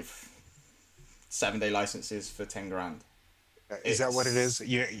 25 7-day licenses for 10 grand. Is that what it is?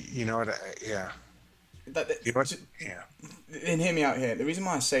 You know what? Yeah. And hear me out here. The reason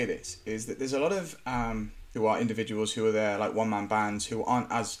why I say this is that there's a lot of who are individuals who are there, like one-man bands, who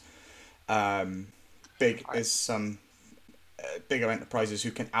aren't as big as some bigger enterprises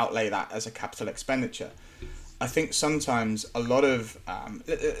who can outlay that as a capital expenditure. I think sometimes a lot of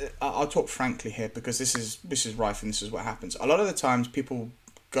I'll talk frankly here because this is rife and this is what happens. A lot of the times people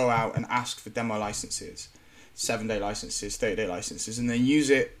go out and ask for demo licenses, 7-day licenses, 30-day licenses, and then use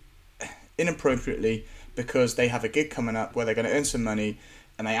it inappropriately because they have a gig coming up where they're going to earn some money,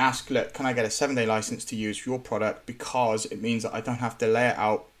 and they ask, look, can I get a 7-day license to use your product because it means that I don't have to lay it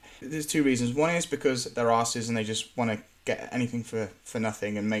out. There's two reasons. One is because they're arses and they just want to get anything for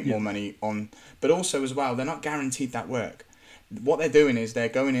nothing and make more money on, but also as well, they're not guaranteed that work. What they're doing is they're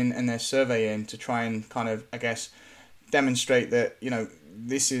going in and they're surveying to try and kind of, I guess, demonstrate that, you know,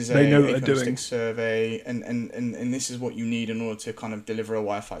 this is a survey and this is what you need in order to kind of deliver a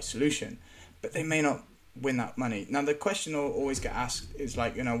Wi-Fi solution, but they may not win that money. Now the question will always get asked is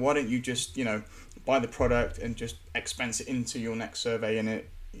like, you know, why don't you just, you know, buy the product and just expense it into your next survey, and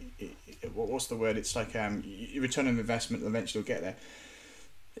what's the word, it's like your return on investment eventually will get there.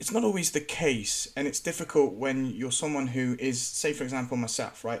 It's not always the case, and it's difficult when you're someone who is, say for example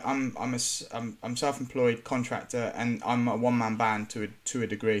myself, right? I'm self-employed contractor and I'm a one-man band to a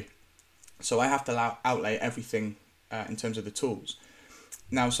degree, so I have to outlay everything in terms of the tools.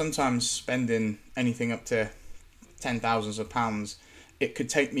 Now sometimes spending anything up to £10,000s, it could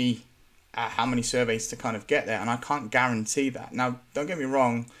take me how many surveys to kind of get there, and I can't guarantee that. Now, don't get me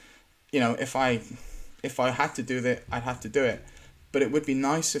wrong, if I had to do that, I'd have to do it, but it would be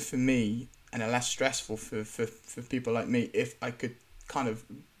nicer for me and less stressful for people like me if I could kind of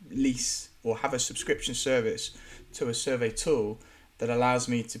lease or have a subscription service to a survey tool that allows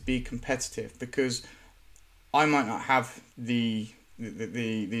me to be competitive, because I might not have the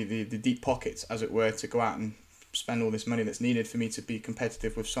deep pockets, as it were, to go out and spend all this money that's needed for me to be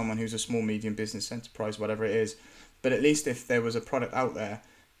competitive with someone who's a small, medium business, enterprise, whatever it is. But at least if there was a product out there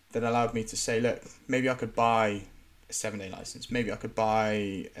that allowed me to say, look, maybe I could buy a 7-day license, maybe I could buy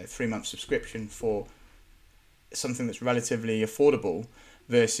a 3-month subscription for something that's relatively affordable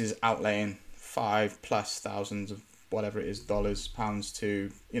versus outlaying $5,000+ of whatever it is, dollars, pounds, to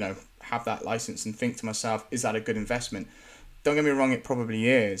have that license, and think to myself, is that a good investment? Don't get me wrong, it probably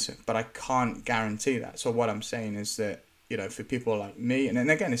is, but I can't guarantee that. So what I'm saying is that, for people like me, and then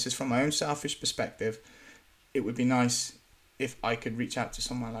again, this is from my own selfish perspective, it would be nice if I could reach out to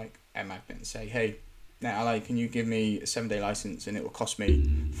someone like AirMagnet and say, hey, now, can you give me a 7-day license and it will cost me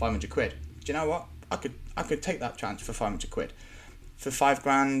 500 quid? Do you know what? I could take that chance for 500 quid. For 5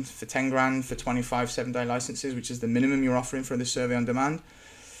 grand, for 10 grand, for 25 7-day licenses, which is the minimum you're offering for the survey on demand.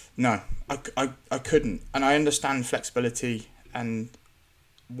 No, I couldn't. And I understand flexibility, and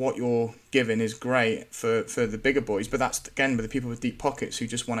what you're giving is great for the bigger boys, but that's, again, with the people with deep pockets who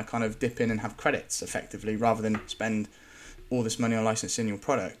just want to kind of dip in and have credits effectively, rather than spend all this money on licensing your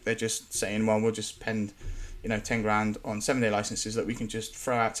product. They're just saying, well, we'll just spend 10 grand on 7-day licenses that we can just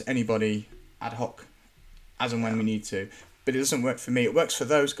throw out to anybody ad hoc as and when we need to. But it doesn't work for me. It works for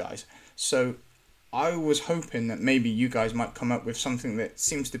those guys. So I was hoping that maybe you guys might come up with something that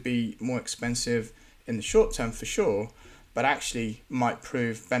seems to be more expensive in the short term for sure, but actually might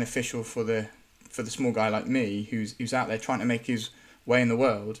prove beneficial for the small guy like me who's out there trying to make his way in the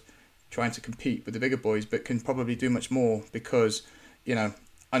world, trying to compete with the bigger boys, but can probably do much more because,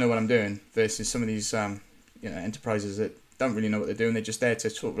 I know what I'm doing, versus some of these enterprises that don't really know what they're doing. They're just there to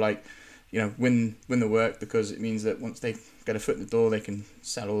sort of like, win the work, because it means that once they get a foot in the door, they can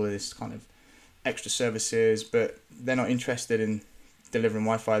sell all of this kind of extra services, but they're not interested in delivering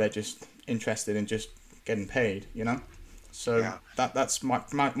Wi-Fi. They're just interested in just getting paid, So Yeah. that's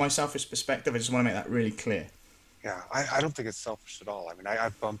my selfish perspective. I just want to make that really clear. Yeah, I don't think it's selfish at all. I mean,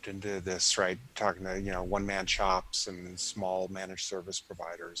 I've bumped into this, right, talking to, one-man shops and small managed service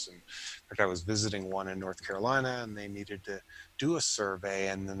providers. And in fact, I was visiting one in North Carolina, and they needed to do a survey,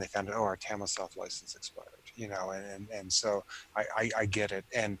 and then they found out, our Tamasoft license expired, and so I get it.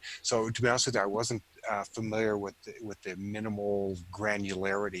 And so, to be honest with you, I wasn't familiar with the minimal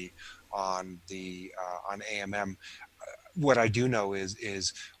granularity on on AMM. What I do know is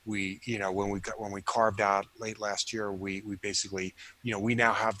we, when we carved out late last year, we basically, we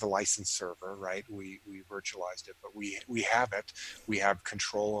now have the license server, right? We virtualized it, but we have it. We have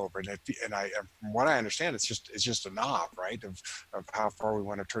control over it. And from what I understand, it's just a knob, right? Of how far we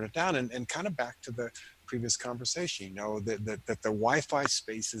want to turn it down, and kind of back to the previous conversation, that the Wi-Fi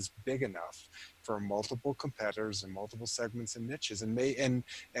space is big enough for multiple competitors and multiple segments and niches, and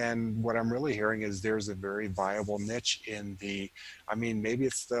what I'm really hearing is there's a very viable niche in maybe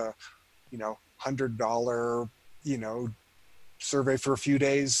it's the $100 survey for a few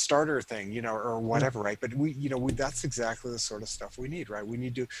days starter thing, or whatever, right? But we that's exactly the sort of stuff we need, right? We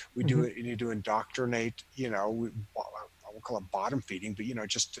need to indoctrinate, I won't call it bottom feeding, but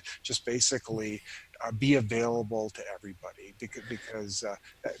just basically be available to everybody, because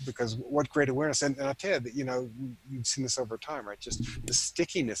what great awareness, and I'll tell you that you've seen this over time, right? Just the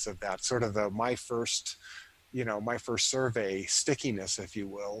stickiness of that, sort of my first survey stickiness, if you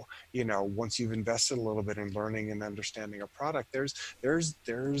will. Once you've invested a little bit in learning and understanding a product, there's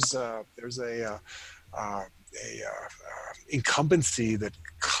a incumbency that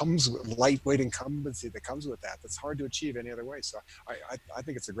comes with lightweight incumbency that comes with that's hard to achieve any other way. So I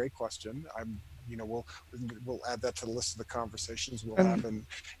think it's a great question. We'll add that to the list of the conversations we'll have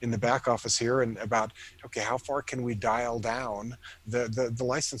in the back office here, and about, okay, how far can we dial down the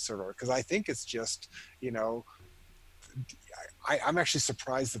license server? Because I think it's just, I'm actually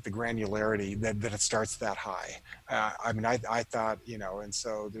surprised at the granularity that it starts that high. I thought, and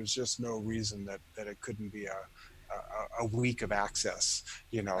so there's just no reason that it couldn't be a week of access,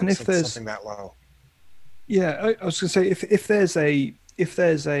 and if there's something that low. Yeah, I was going to say, if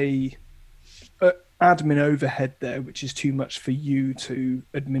there's a admin overhead there, which is too much for you to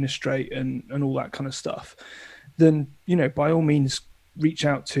administrate and all that kind of stuff, then, by all means, reach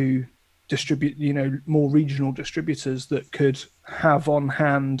out to more regional distributors that could have on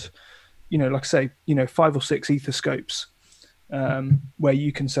hand, like I say, 5 or 6 Ethoscopes where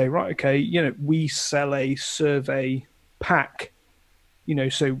you can say, right, okay, we sell a survey pack,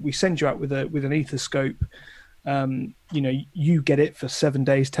 so we send you out with an ethoscope. You get it for 7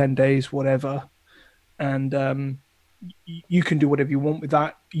 days, 10 days, whatever, and you can do whatever you want with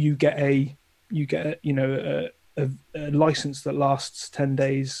that. You get a license that lasts 10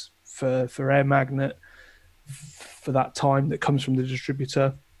 days for Air Magnet for that time, that comes from the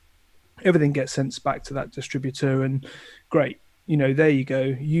distributor. Everything gets sent back to that distributor, and great. There you go.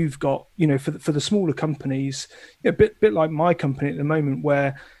 You've got, for the smaller companies, a bit like my company at the moment,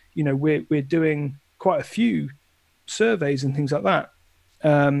 where we're doing quite a few surveys and things like that.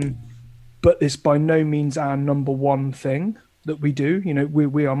 But it's by no means our number one thing that we do.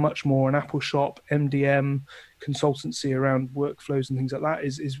 We are much more an Apple shop, MDM consultancy around workflows and things like that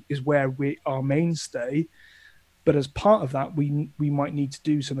is where our mainstay. But as part of that, we might need to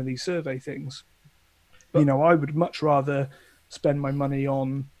do some of these survey things. But, I would much rather spend my money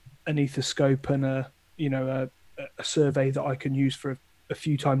on an ethoscope and a survey that I can use for a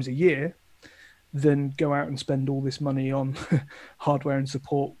few times a year than go out and spend all this money on hardware and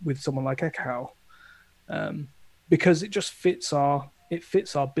support with someone like Ekahau, because it just fits our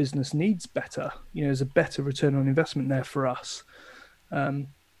business needs better. There's a better return on investment there for us.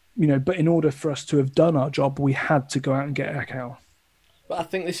 But in order for us to have done our job, we had to go out and get Ekahau. But I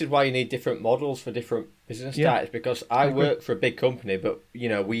think this is why you need different models for different business types, because I work for a big company, but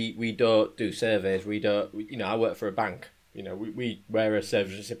we don't do surveys. We don't. I work for a bank. We're a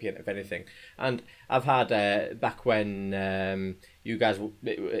service recipient, if anything. And I've had back when you guys,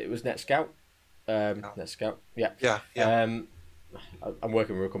 it was NetScout. NetScout, yeah. I'm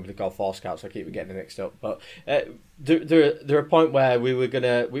working with a company called Forescout, so I keep getting it mixed up. But there a point where we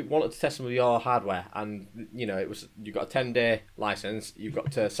wanted to test some of your hardware, and it was, you got a 10-day license, you've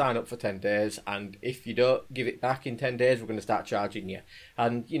got to sign up for 10 days, and if you don't give it back in 10 days, we're going to start charging you.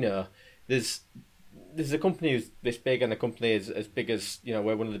 And there's a company who's this big, and a company as big as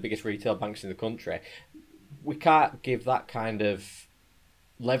we're one of the biggest retail banks in the country. We can't give that kind of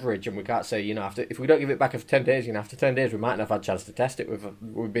leverage, and we can't say if we don't give it back after 10 days, after 10 days we might not have had a chance to test it.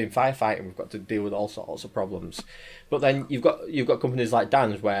 We've been firefighting, we've got to deal with all sorts of problems. But then you've got companies like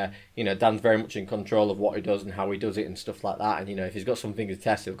Dan's, where Dan's very much in control of what he does and how he does it and stuff like that. And if he's got something to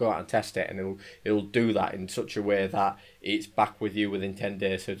test, he'll go out and test it, and he'll do that in such a way that it's back with you within 10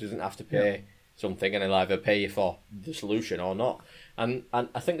 days, so it doesn't have to pay something, and he'll either pay you for the solution or not. And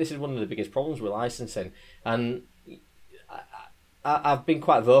I think this is one of the biggest problems with licensing. And I've been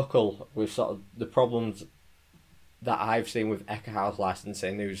quite vocal with sort of the problems that I've seen with Ekahau's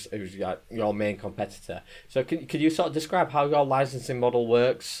licensing, who's your main competitor. So could you sort of describe how your licensing model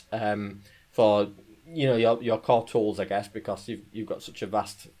works for your core tools, I guess, because you've got such a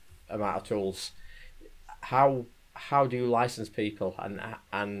vast amount of tools. How do you license people, and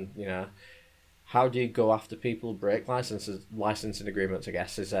how do you go after people who break licensing agreements, I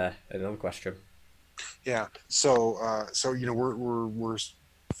guess, is another question. Yeah. So we're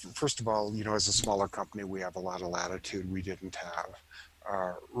first of all, as a smaller company, we have a lot of latitude we didn't have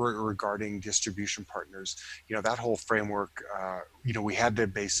regarding distribution partners. That whole framework. We had to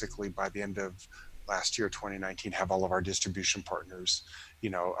basically, by the end of last year, 2019, have all of our distribution partners,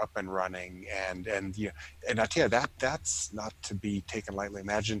 up and running, and I tell you, that's not to be taken lightly.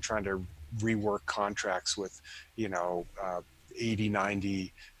 Imagine trying to rework contracts with 80,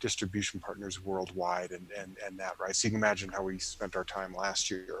 90 distribution partners worldwide, and that, right? So you can imagine how we spent our time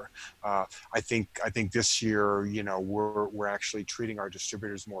last year. I think this year, we're actually treating our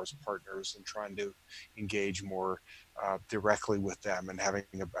distributors more as partners and trying to engage more directly with them and having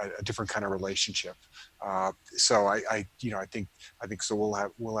a different kind of relationship. So I think so.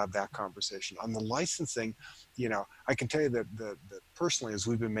 We'll have that conversation on the licensing. I can tell you that personally, as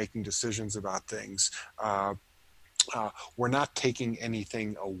we've been making decisions about things, we're not taking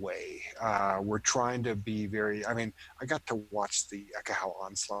anything away. We're trying to be very. I got to watch the Ekahau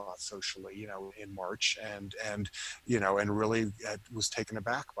onslaught socially, in March, and really was taken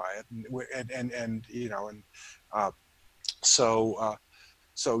aback by it, so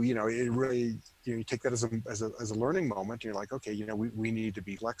it really, you take that as a learning moment. You're like, okay, we need to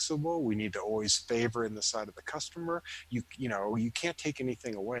be flexible. We need to always favor in the side of the customer. You can't take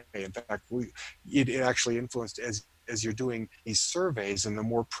anything away. In fact, it actually influenced as you're doing these surveys, and the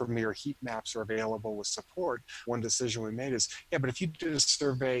more premier heat maps are available with support. One decision we made is, but if you did a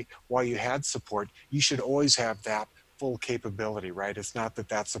survey while you had support, you should always have that full capability, right? It's not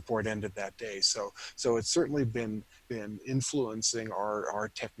that support ended that day. So it's certainly been influencing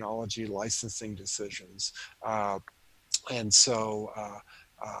our technology licensing decisions. And so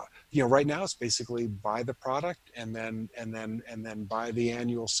Right now it's basically buy the product and then buy the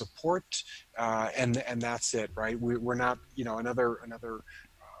annual support, and that's it, right? We're not, another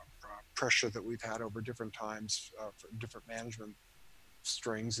pressure that we've had over different times for different management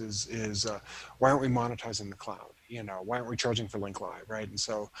strings is why aren't we monetizing the cloud? Why aren't we charging for Link Live, right? And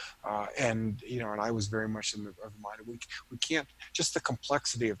so and I was very much of the mind we can't, just the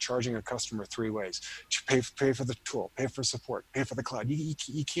complexity of charging a customer three ways: pay for the tool, pay for support, pay for the cloud.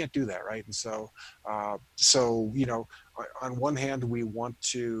 You can't do that, right? And so on one hand we want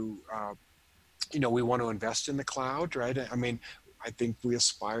to invest in the cloud, right? I mean, I think we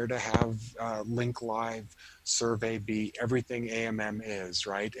aspire to have Link Live Survey be everything AMM is,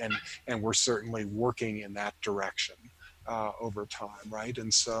 right? And we're certainly working in that direction over time, right?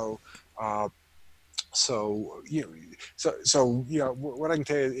 And so what I can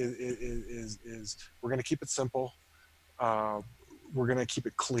tell you is we're going to keep it simple. We're going to keep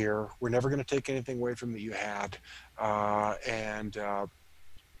it clear. We're never going to take anything away from that you had, and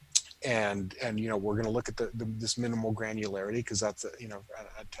we're going to look at this minimal granularity, because that's to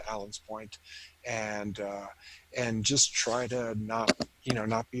Alan's point, and just try to not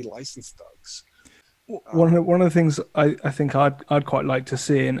be license thugs. One of the things I think I'd quite like to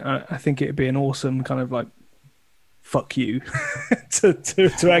see, and I think it'd be an awesome kind of like fuck you to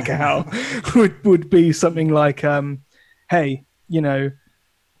Ekahau would be something like, hey,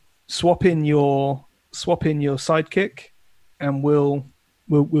 swap in your sidekick, and we'll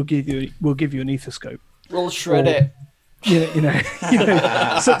give you an ethoscope. We'll shred it.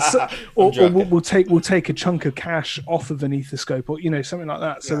 Or we'll take a chunk of cash off of an ethoscope, or something like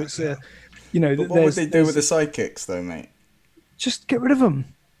that. So it's But what would they do with the sidekicks, though, mate? Just get rid of them.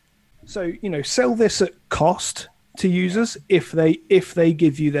 So sell this at cost to users if they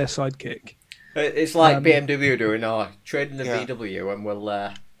give you their sidekick. It's like BMW doing trading the VW, and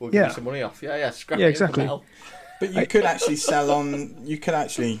we'll give you some money off. Scrap it exactly. But you could actually sell me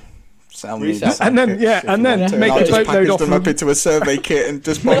and then make a boatload off them up into a survey kit and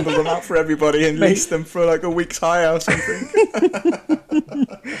just bundle them out for everybody and lease them for like a week's hire or something.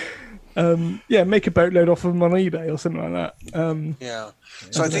 Make a boatload off of them on eBay or something like that.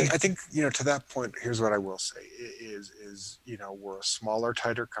 So I think to that point, here's what I will say is we're a smaller,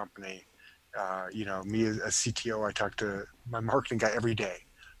 tighter company. Me as a CTO, I talk to my marketing guy every day,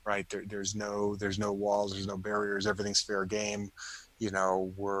 right? There's no walls, there's no barriers, everything's fair game.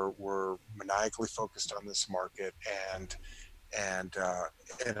 We're maniacally focused on this market, and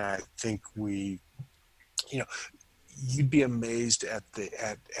I think you'd be amazed at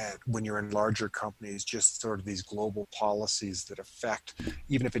when you're in larger companies, just sort of these global policies that affect,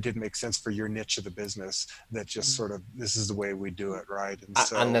 even if it didn't make sense for your niche of the business, that just sort of, this is the way we do it, right?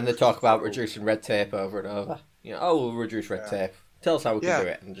 And then they talk about reducing red tape over and over. We'll reduce red tape. Tell us how we can do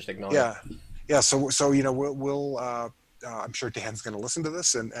it, and just ignore it. So we'll I'm sure Dan's going to listen to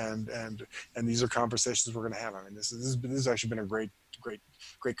this, and these are conversations we're going to have. I mean, this has actually been a great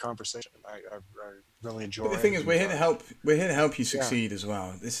conversation. I've really enjoyed. But the thing is, we're here to help. We're here to help you succeed as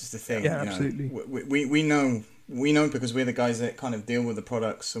well. This is the thing. Yeah, absolutely. We know because we're the guys that kind of deal with the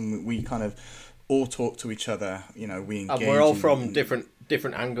products, and we kind of all talk to each other. We engage. And we're all from different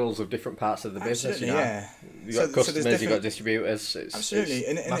angles of different parts of the business. Yeah, you've got customers, you've got distributors. Absolutely,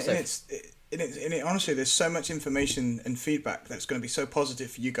 and honestly, there's so much information and feedback that's going to be so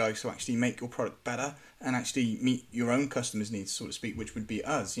positive for you guys to actually make your product better and actually meet your own customers' needs, so to speak, which would be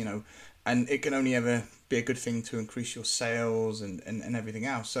us, and it can only ever be a good thing to increase your sales and everything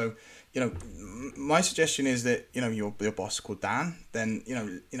else. So, my suggestion is that, your boss called Dan, then,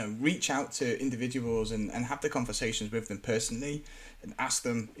 reach out to individuals and have the conversations with them personally and ask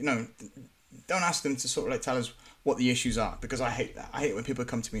them, don't ask them to sort of like tell us what the issues are, because I hate that. I hate when people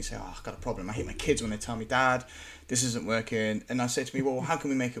come to me and say, I've got a problem. I hate my kids when they tell me, Dad, this isn't working. And I say to me, well, how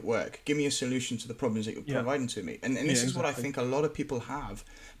can we make it work? Give me a solution to the problems that you're providing to me. And this is what I think a lot of people have,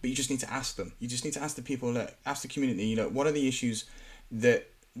 but you just need to ask them. You just need to ask the people, ask the community, what are the issues that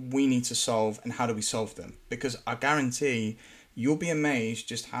we need to solve, and how do we solve them? Because I guarantee you'll be amazed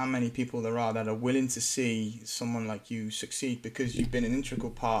just how many people there are that are willing to see someone like you succeed, because you've been an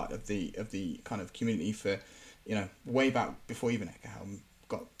integral part of the kind of community for, way back before even Ekahau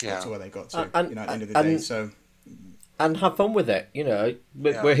got to where they got to, at the end of the day. And have fun with it, We're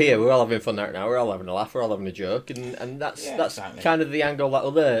here, we're all having fun right now, we're all having a laugh, we're all having a joke, and that's exactly. Kind of the angle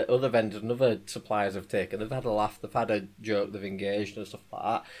that other vendors and other suppliers have taken. They've had a laugh, they've had a joke, they've engaged and stuff like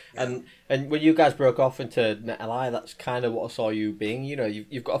that. Yeah. And when you guys broke off into NetLI, that's kind of what I saw you being.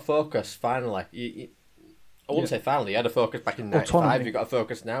 You've got a focus finally. I wouldn't say finally. You had a Focus back in '95. Autonomy. You've got a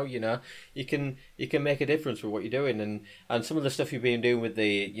Focus now. You know, you can make a difference with what you're doing, and some of the stuff you've been doing with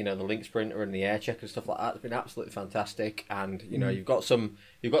the the Link Sprinter and the Air Check and stuff like that has been absolutely fantastic. And you've got some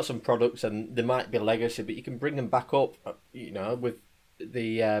products, and they might be legacy, but you can bring them back up. With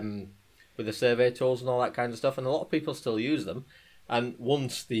the survey tools and all that kind of stuff, and a lot of people still use them. And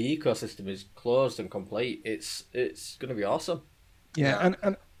once the ecosystem is closed and complete, it's going to be awesome. Yeah,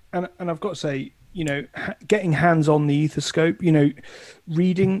 and I've got to say, getting hands on the Ethoscope,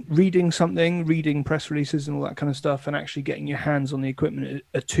 reading something, reading press releases and all that kind of stuff, and actually getting your hands on the equipment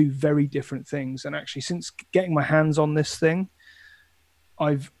are two very different things. And actually, since getting my hands on this thing,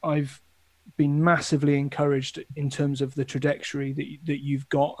 I've been massively encouraged in terms of the trajectory that you've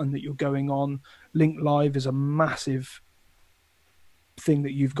got and that you're going on. Link Live is a massive thing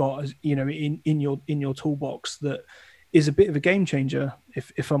that you've got, as in your toolbox, that is a bit of a game changer,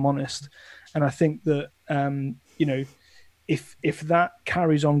 if I'm honest. And I think that if that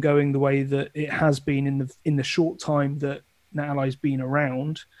carries on going the way that it has been in the short time that NetAlly's been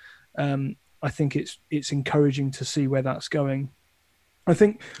around, I think it's encouraging to see where that's going. I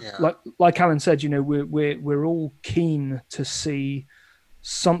think, like Alan said, we're all keen to see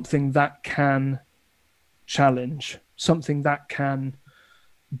something that can challenge, something that can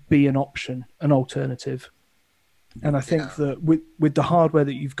be an option, an alternative. And I think that with the hardware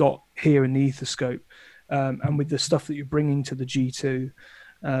that you've got here in the Ethoscope, and with the stuff that you're bringing to the G2,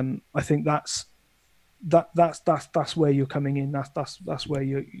 I think that's where you're coming in. That's where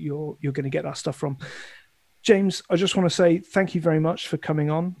you're going to get that stuff from. James, I just want to say thank you very much for coming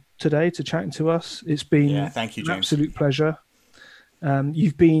on today to chatting to us. It's been thank you, an James. Absolute pleasure.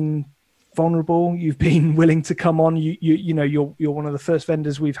 You've been vulnerable. You've been willing to come on. You're one of the first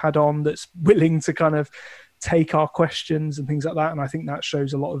vendors we've had on that's willing to kind of take our questions and things like that. And I think that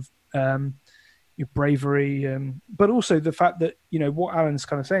shows a lot of your bravery, but also the fact that what Alan's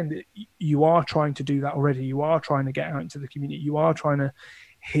kind of saying, that you are trying to do that already. You are trying to get out into the community. You are trying to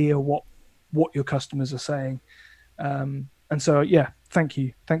hear what your customers are saying, and so thank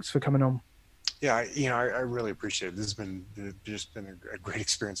you. Thanks for coming on. Yeah, I really appreciate it. This has been a great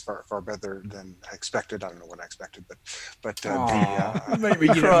experience, far better than I expected. I don't know what I expeced, but make me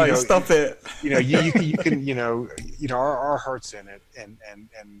cry. Stop it. You can our hearts in it, and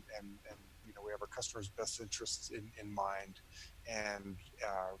we have our customers' best interests in mind, and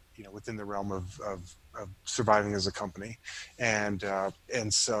within the realm of surviving as a company, and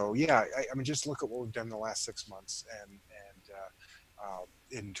so I mean, just look at what we've done in the last 6 months, and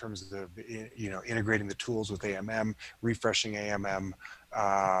in terms of integrating the tools with AMM, refreshing AMM.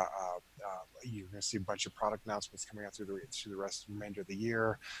 You're going to see a bunch of product announcements coming out through the remainder of the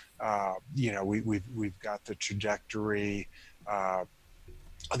year. We've got the trajectory.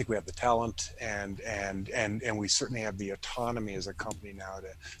 I think we have the talent, and we certainly have the autonomy as a company now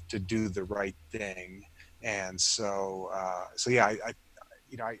to do the right thing. And so I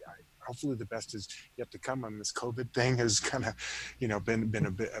hopefully the best is yet to come. On this COVID thing has kind of been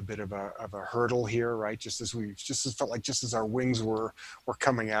a bit of a hurdle here, right? Just as felt like just as our wings were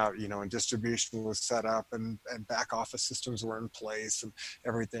coming out, and distribution was set up and back office systems were in place and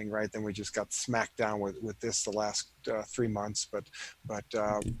everything, right? Then we just got smacked down with this the last 3 months, but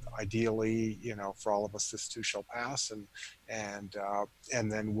ideally, for all of us, this too shall pass, and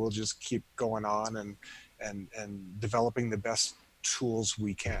then we'll just keep going on and developing the best tools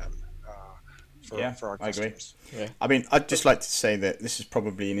we can for our customers. I agree. I mean, I'd just like to say that this is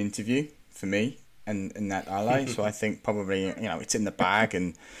probably an interview for me and NetAlly, so I think probably it's in the bag,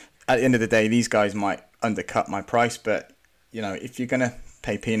 and at the end of the day, these guys might undercut my price, but if you're gonna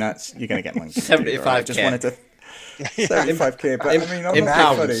pay peanuts, you're gonna get one. 75K. I just wanted to 75K, but I mean, I'm in not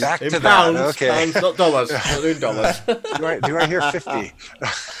pounds. funny. Back to In that, pounds, okay. pounds, not dollars. Not doing dollars. Do I hear 50?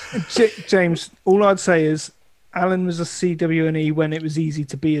 James, all I'd say is Alan was a CWNE when it was easy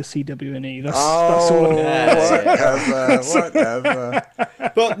to be a CWNE. That's all. Whatever.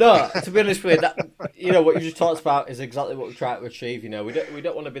 But no, to be honest with you, what you just talked about is exactly what we try to achieve. We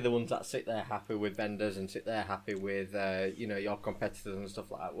don't want to be the ones that sit there happy with vendors and sit there happy with your competitors and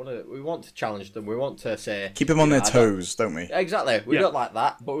stuff like that. We want to challenge them. We want to say Keep them on their toes, don't we? Exactly. We don't like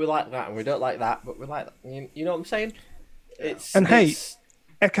that, but we like that, and we don't like that, but we like that. You know what I'm saying? Hey,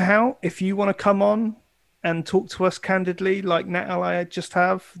 Ekahau, if you want to come on and talk to us candidly, like NetAlly just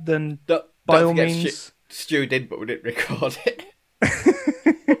have, then by all means. Stu did, but we didn't record it.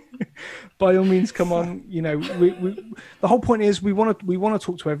 By all means, come on. The whole point is we want to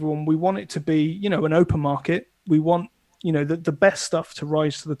talk to everyone. We want it to be an open market. We want the best stuff to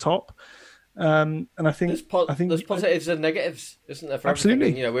rise to the top. And I think there's positives and negatives, isn't there? For absolutely.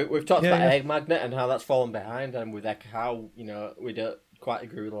 everything? You know, we've talked Yeah, about yeah. Egg Magnet and how that's fallen behind, and with how we don't quite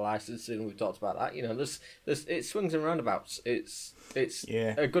agree with the licensing. We've talked about that. You know, there's it swings and roundabouts. It's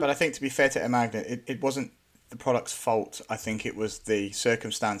a good. But I think to be fair to Egg Magnet, it wasn't the product's fault. I think it was the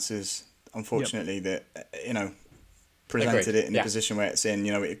circumstances, unfortunately, that presented Agreed. it in the position where it's in.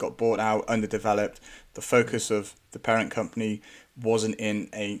 You know, it got bought out, underdeveloped. The focus of the parent company wasn't in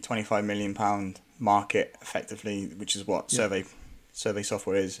a £25 million market, effectively, which is what survey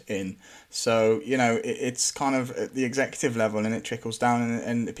software is in. So, it's kind of at the executive level, and it trickles down,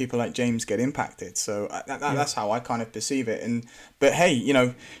 and people like James get impacted. So that's how I kind of perceive it. But hey,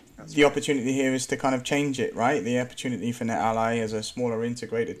 the opportunity here is to kind of change it, right? The opportunity for NetAlly as a smaller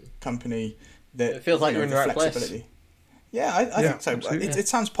integrated company that it feels like you're in the right place. Yeah, I think so. Absolutely. It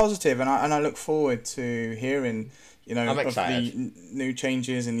sounds positive, and I look forward to hearing, I'm of excited. the new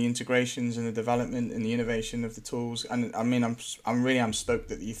changes and the integrations and the development and the innovation of the tools. And I mean, I'm stoked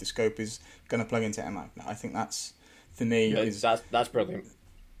that the Ethoscope is going to plug into Magnet. I think that's, for me, that's brilliant.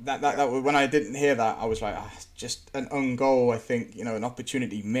 That when I didn't hear that, I was like, just an own goal. I think an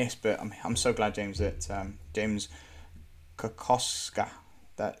opportunity missed, but I'm so glad James Kokoska.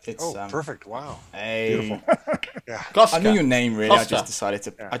 That it's perfect! Wow, beautiful. Yeah, I knew your name really. Costa. I just decided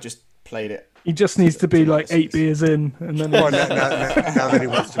to. I just played it. He just needs to be like 8 beers in, and then now that he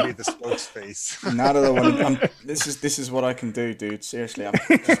wants to be the spokesface. Now that I want, this is what I can do, dude. Seriously,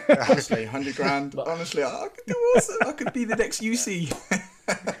 honestly, 100 grand. Honestly, I could do awesome. I could be the next UC.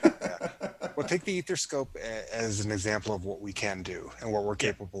 Well, take the Ethoscope as an example of what we can do and what we're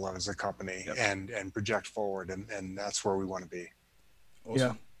capable of as a company, and project forward, and that's where we want to be. Awesome.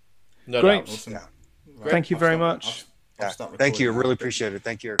 Yeah. No Great. doubt. Awesome. Yeah. Right. Thank you very much. Thank you. Really appreciate it.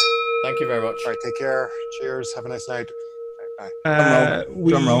 Thank you. Thank you very much. All right. Take care. Cheers. Have a nice night. Bye.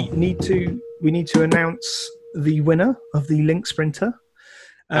 We Drum roll. need to announce the winner of the Link Sprinter.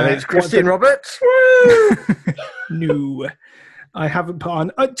 And it's Christine Roberts. No, I haven't put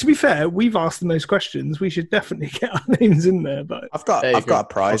on. To be fair, we've asked the most questions. We should definitely get our names in there. But I've got a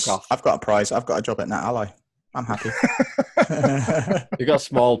prize. I've got a prize. I've got a job at NetAlly. I'm happy. You got a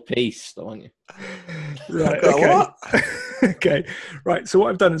small piece, don't you? Right. Okay. What? Okay. Right. So what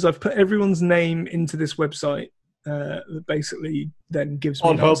I've done is I've put everyone's name into this website. That basically then gives me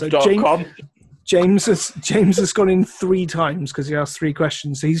On an answer. hub.com. James has gone in 3 times because he asked 3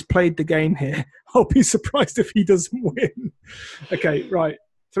 questions. So he's played the game here. I'll be surprised if he doesn't win. Okay, right.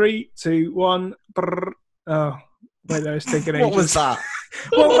 3, 2, 1. Brrr. Oh, wait, I was thinking ages. What was that?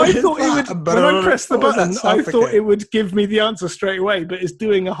 Well, I thought it would. When I pressed the What was button, that I sound thought effect? it would give me the answer straight away, but it's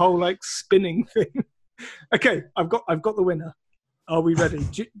doing a whole like spinning thing. Okay, I've got the winner. Are we ready?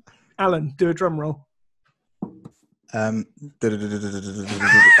 Alan, do a drum roll. Oh.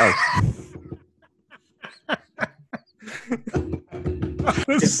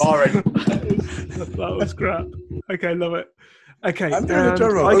 It's boring. That was crap. Okay, love it. Okay, I'm doing a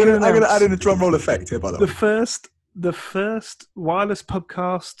drum roll. I I'm can going to announce add in a drum roll effect here, by the way. the first wireless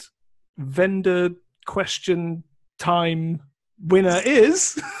podcast vendor question time winner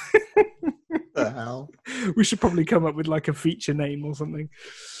is. The hell? We should probably come up with like a feature name or something.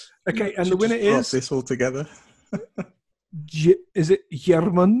 Okay, and the winner Drop is. this all together. Is it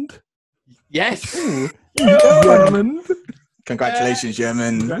Yermund? Yes. Yermund. Congratulations,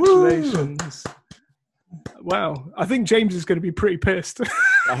 German. Congratulations. Wow, I think James is going to be pretty pissed.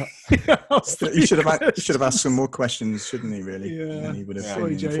 You should have asked some more questions, shouldn't he? Really? Yeah. And then he would have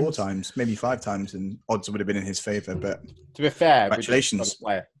Sorry, been in 4 James. times, maybe 5 times, and odds would have been in his favour. But To be fair, congratulations.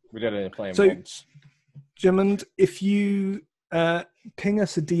 we did only play him So- once. Yermund, if you ping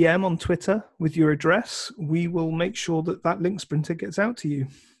us a DM on Twitter with your address, we will make sure that Link Sprinter gets out to you.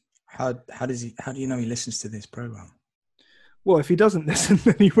 how do you know he listens to this program? Well, if he doesn't listen,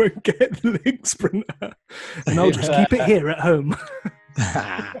 then he won't get the Link Sprinter. And I'll just keep it here at home.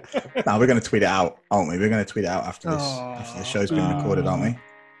 No, we're going to tweet it out, aren't we? We're going to tweet it out after the show's been recorded, aren't we?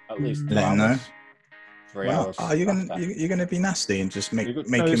 At least Let him know. 3 Well, hours. you're going to be nasty and just make him.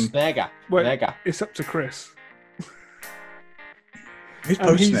 Nega. Well, Nega. it's up to Chris. Who's And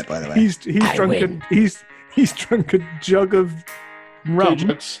posting it, by the way? He's drunk a jug of rum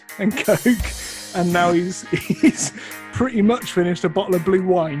Jugs. and Coke, and now he's pretty much finished a bottle of blue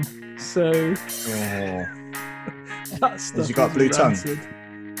wine. So Oh. that stuff Has you got is blue tongue? rancid.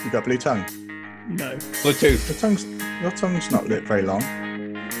 You got blue tongue? No. Bluetooth. Your tongue's not lit very long.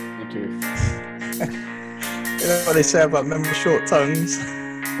 Bluetooth. You know what they say about men with short tongues?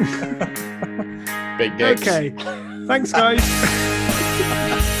 Big dicks. Okay. Thanks, guys.